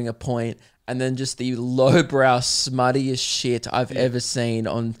 proving a point, and then just the lowbrow, smuttiest shit I've ever seen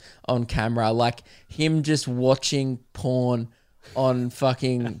on camera. Like him just watching porn on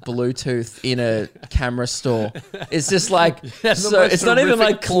fucking Bluetooth in a camera store. It's just like The so. most It's not even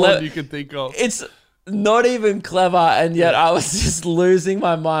horrific like porn clever. you can think of. It's not even clever, and yet I was just losing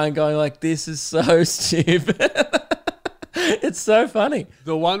my mind, going like, "This is so stupid." It's so funny.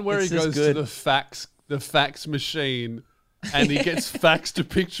 The one where It's he just goes good. to the fax machine and he gets faxed a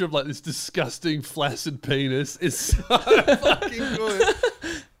picture of like this disgusting flaccid penis is so fucking good.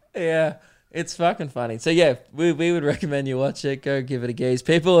 Yeah, it's fucking funny. So yeah, we would recommend you watch it. Go give it a gaze.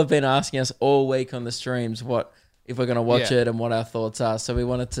 People have been asking us all week on the streams what if we're gonna watch Yeah. it and what our thoughts are. So we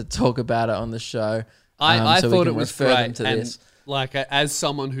wanted to talk about it on the show. I so we thought can it was refer them great. to And this. like as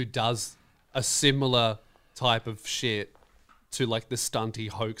someone who does a similar type of shit to like the stunty,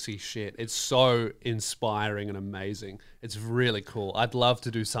 hoaxy shit, it's so inspiring and amazing. It's really cool. I'd love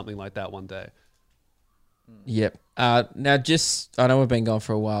to do something like that one day. Yep. Now, just I know we've been gone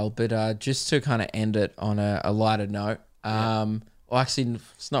for a while, but just to kind of end it on a lighter note. Well, actually,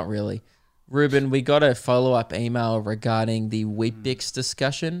 it's not really. Ruben, we got a follow-up email regarding the Weet-Bix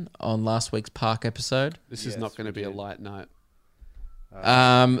discussion on last week's Park episode. This is Yes, not going to we be a did. light note.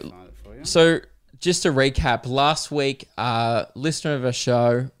 Find it for you. So, just to recap, last week, listener of our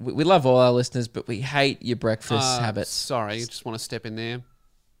show, we love all our listeners, but we hate your breakfast habits. Sorry, just want to step in there.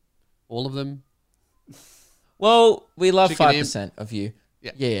 All of them. Well, we love Chicken 5% of you.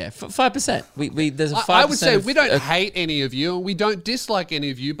 Yeah. Yeah, 5%. We there's a 5%. I would say we don't of- hate any of you, and we don't dislike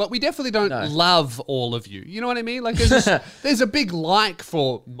any of you, but we definitely don't No. love all of you. You know what I mean? Like there's a big like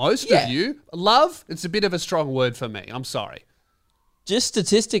for most Yeah. of you. Love, it's a bit of a strong word for me. I'm sorry. Just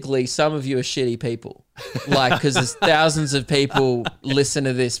statistically, some of you are shitty people. Like, because there's thousands of people listen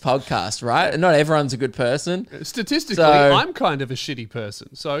to this podcast, right? And not everyone's a good person. Statistically, So- I'm kind of a shitty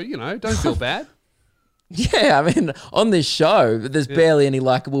person, so don't feel bad. Yeah, I mean, on this show, there's barely any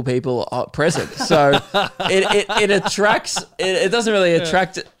likable people present. So it attracts, it doesn't really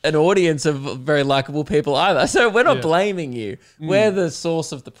attract an audience of very likable people either. So we're not blaming you. We're the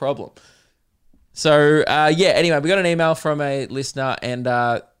source of the problem. So, anyway, we got an email from a listener and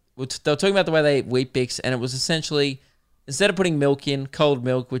they were talking about the way they eat Weet-Bix, and it was essentially, instead of putting milk in, cold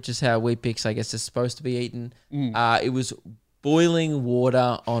milk, which is how Weet-Bix, I guess, is supposed to be eaten, it was boiling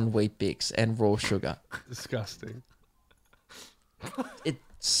water on Weet-Bix and raw sugar. Disgusting. It's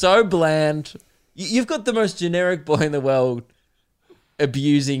so bland. You've got the most generic boy in the world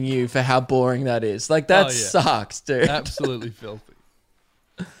abusing you for how boring that is. Like, that Oh, yeah. sucks, dude. Absolutely filthy.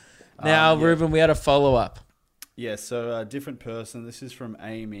 Now, yeah. Ruben, we had a follow-up. Yeah, so a different person. This is from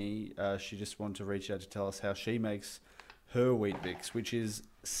Amy. She just wanted to reach out to tell us how she makes her Weet-Bix, which is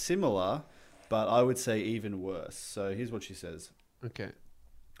similar, but I would say even worse. So here's what she says. Okay.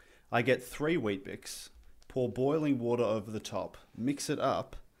 I get 3 Weet-Bix, pour boiling water over the top, mix it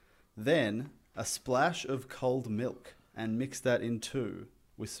up, then a splash of cold milk, and mix that in too,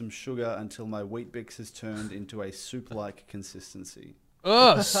 with some sugar until my Weet-Bix has turned into a soup-like consistency.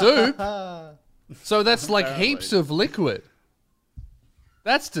 Oh, soup. So that's like heaps of liquid.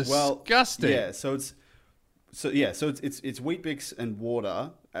 That's Well, disgusting. yeah. So it's Weet-Bix and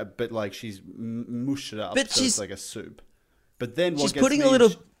water, but like she's mushed it up, But so she's- it's like a soup. But then what she's gets putting me a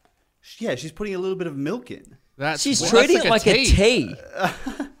little- she's putting a little bit of milk in. That's She's that's treating it like a tea.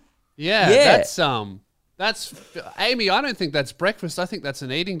 Yeah, Yeah. that's Amy. I don't think that's breakfast. I think that's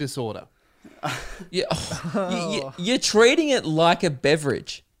an eating disorder. You're treating it like a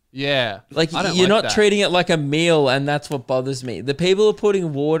beverage. Yeah. Like, I don't you're like not that. treating it like a meal, and that's what bothers me. The people who are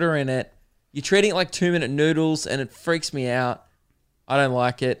putting water in it, you're treating it like 2-minute noodles, and it freaks me out. I don't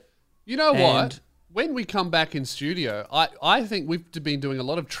like it. You know And- what? When we come back in studio, I think we've been doing a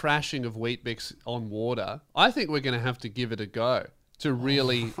lot of trashing of Weet-Bix on water. I think we're going to have to give it a go to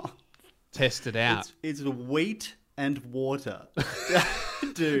really test it out. It's wheat and water.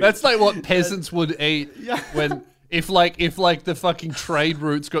 Dude. That's like what peasants would eat when if the fucking trade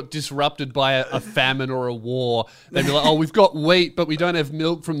routes got disrupted by a famine or a war. They'd be like, "Oh, we've got wheat, but we don't have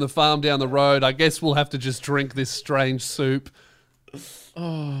milk from the farm down the road. I guess we'll have to just drink this strange soup."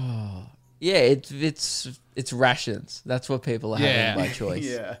 Yeah, it's rations. That's what people are Yeah. having by choice.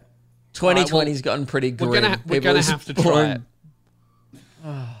 yeah. 2020's gotten pretty grim. We're People gonna are have to just try it.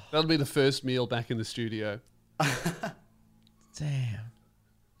 blowing- That'll be the first meal back in the studio. Damn.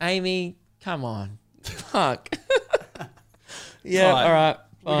 Amy, come on. Fuck. Yeah, Right. all right.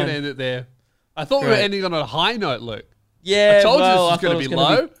 We're gonna fine. end it there. I thought we were Great. ending on a high note, Luke. Yeah, I told well, you this I was going thought to it be was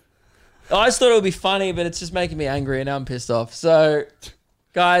gonna low. I just thought it would be funny, but it's just making me angry, and now I'm pissed off. So,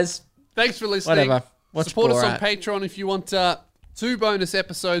 guys, Thanks for listening. whatever. Watch Support us on Borat. Patreon if you want 2 bonus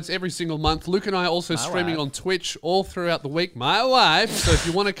episodes every single month. Luke and I are also streaming on Twitch all throughout the week. My wife. So if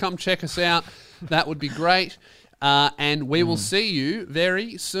you want to come check us out, that would be great. And we will see you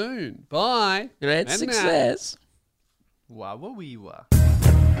very soon. Bye. Great And now. success. Wow, wee wah.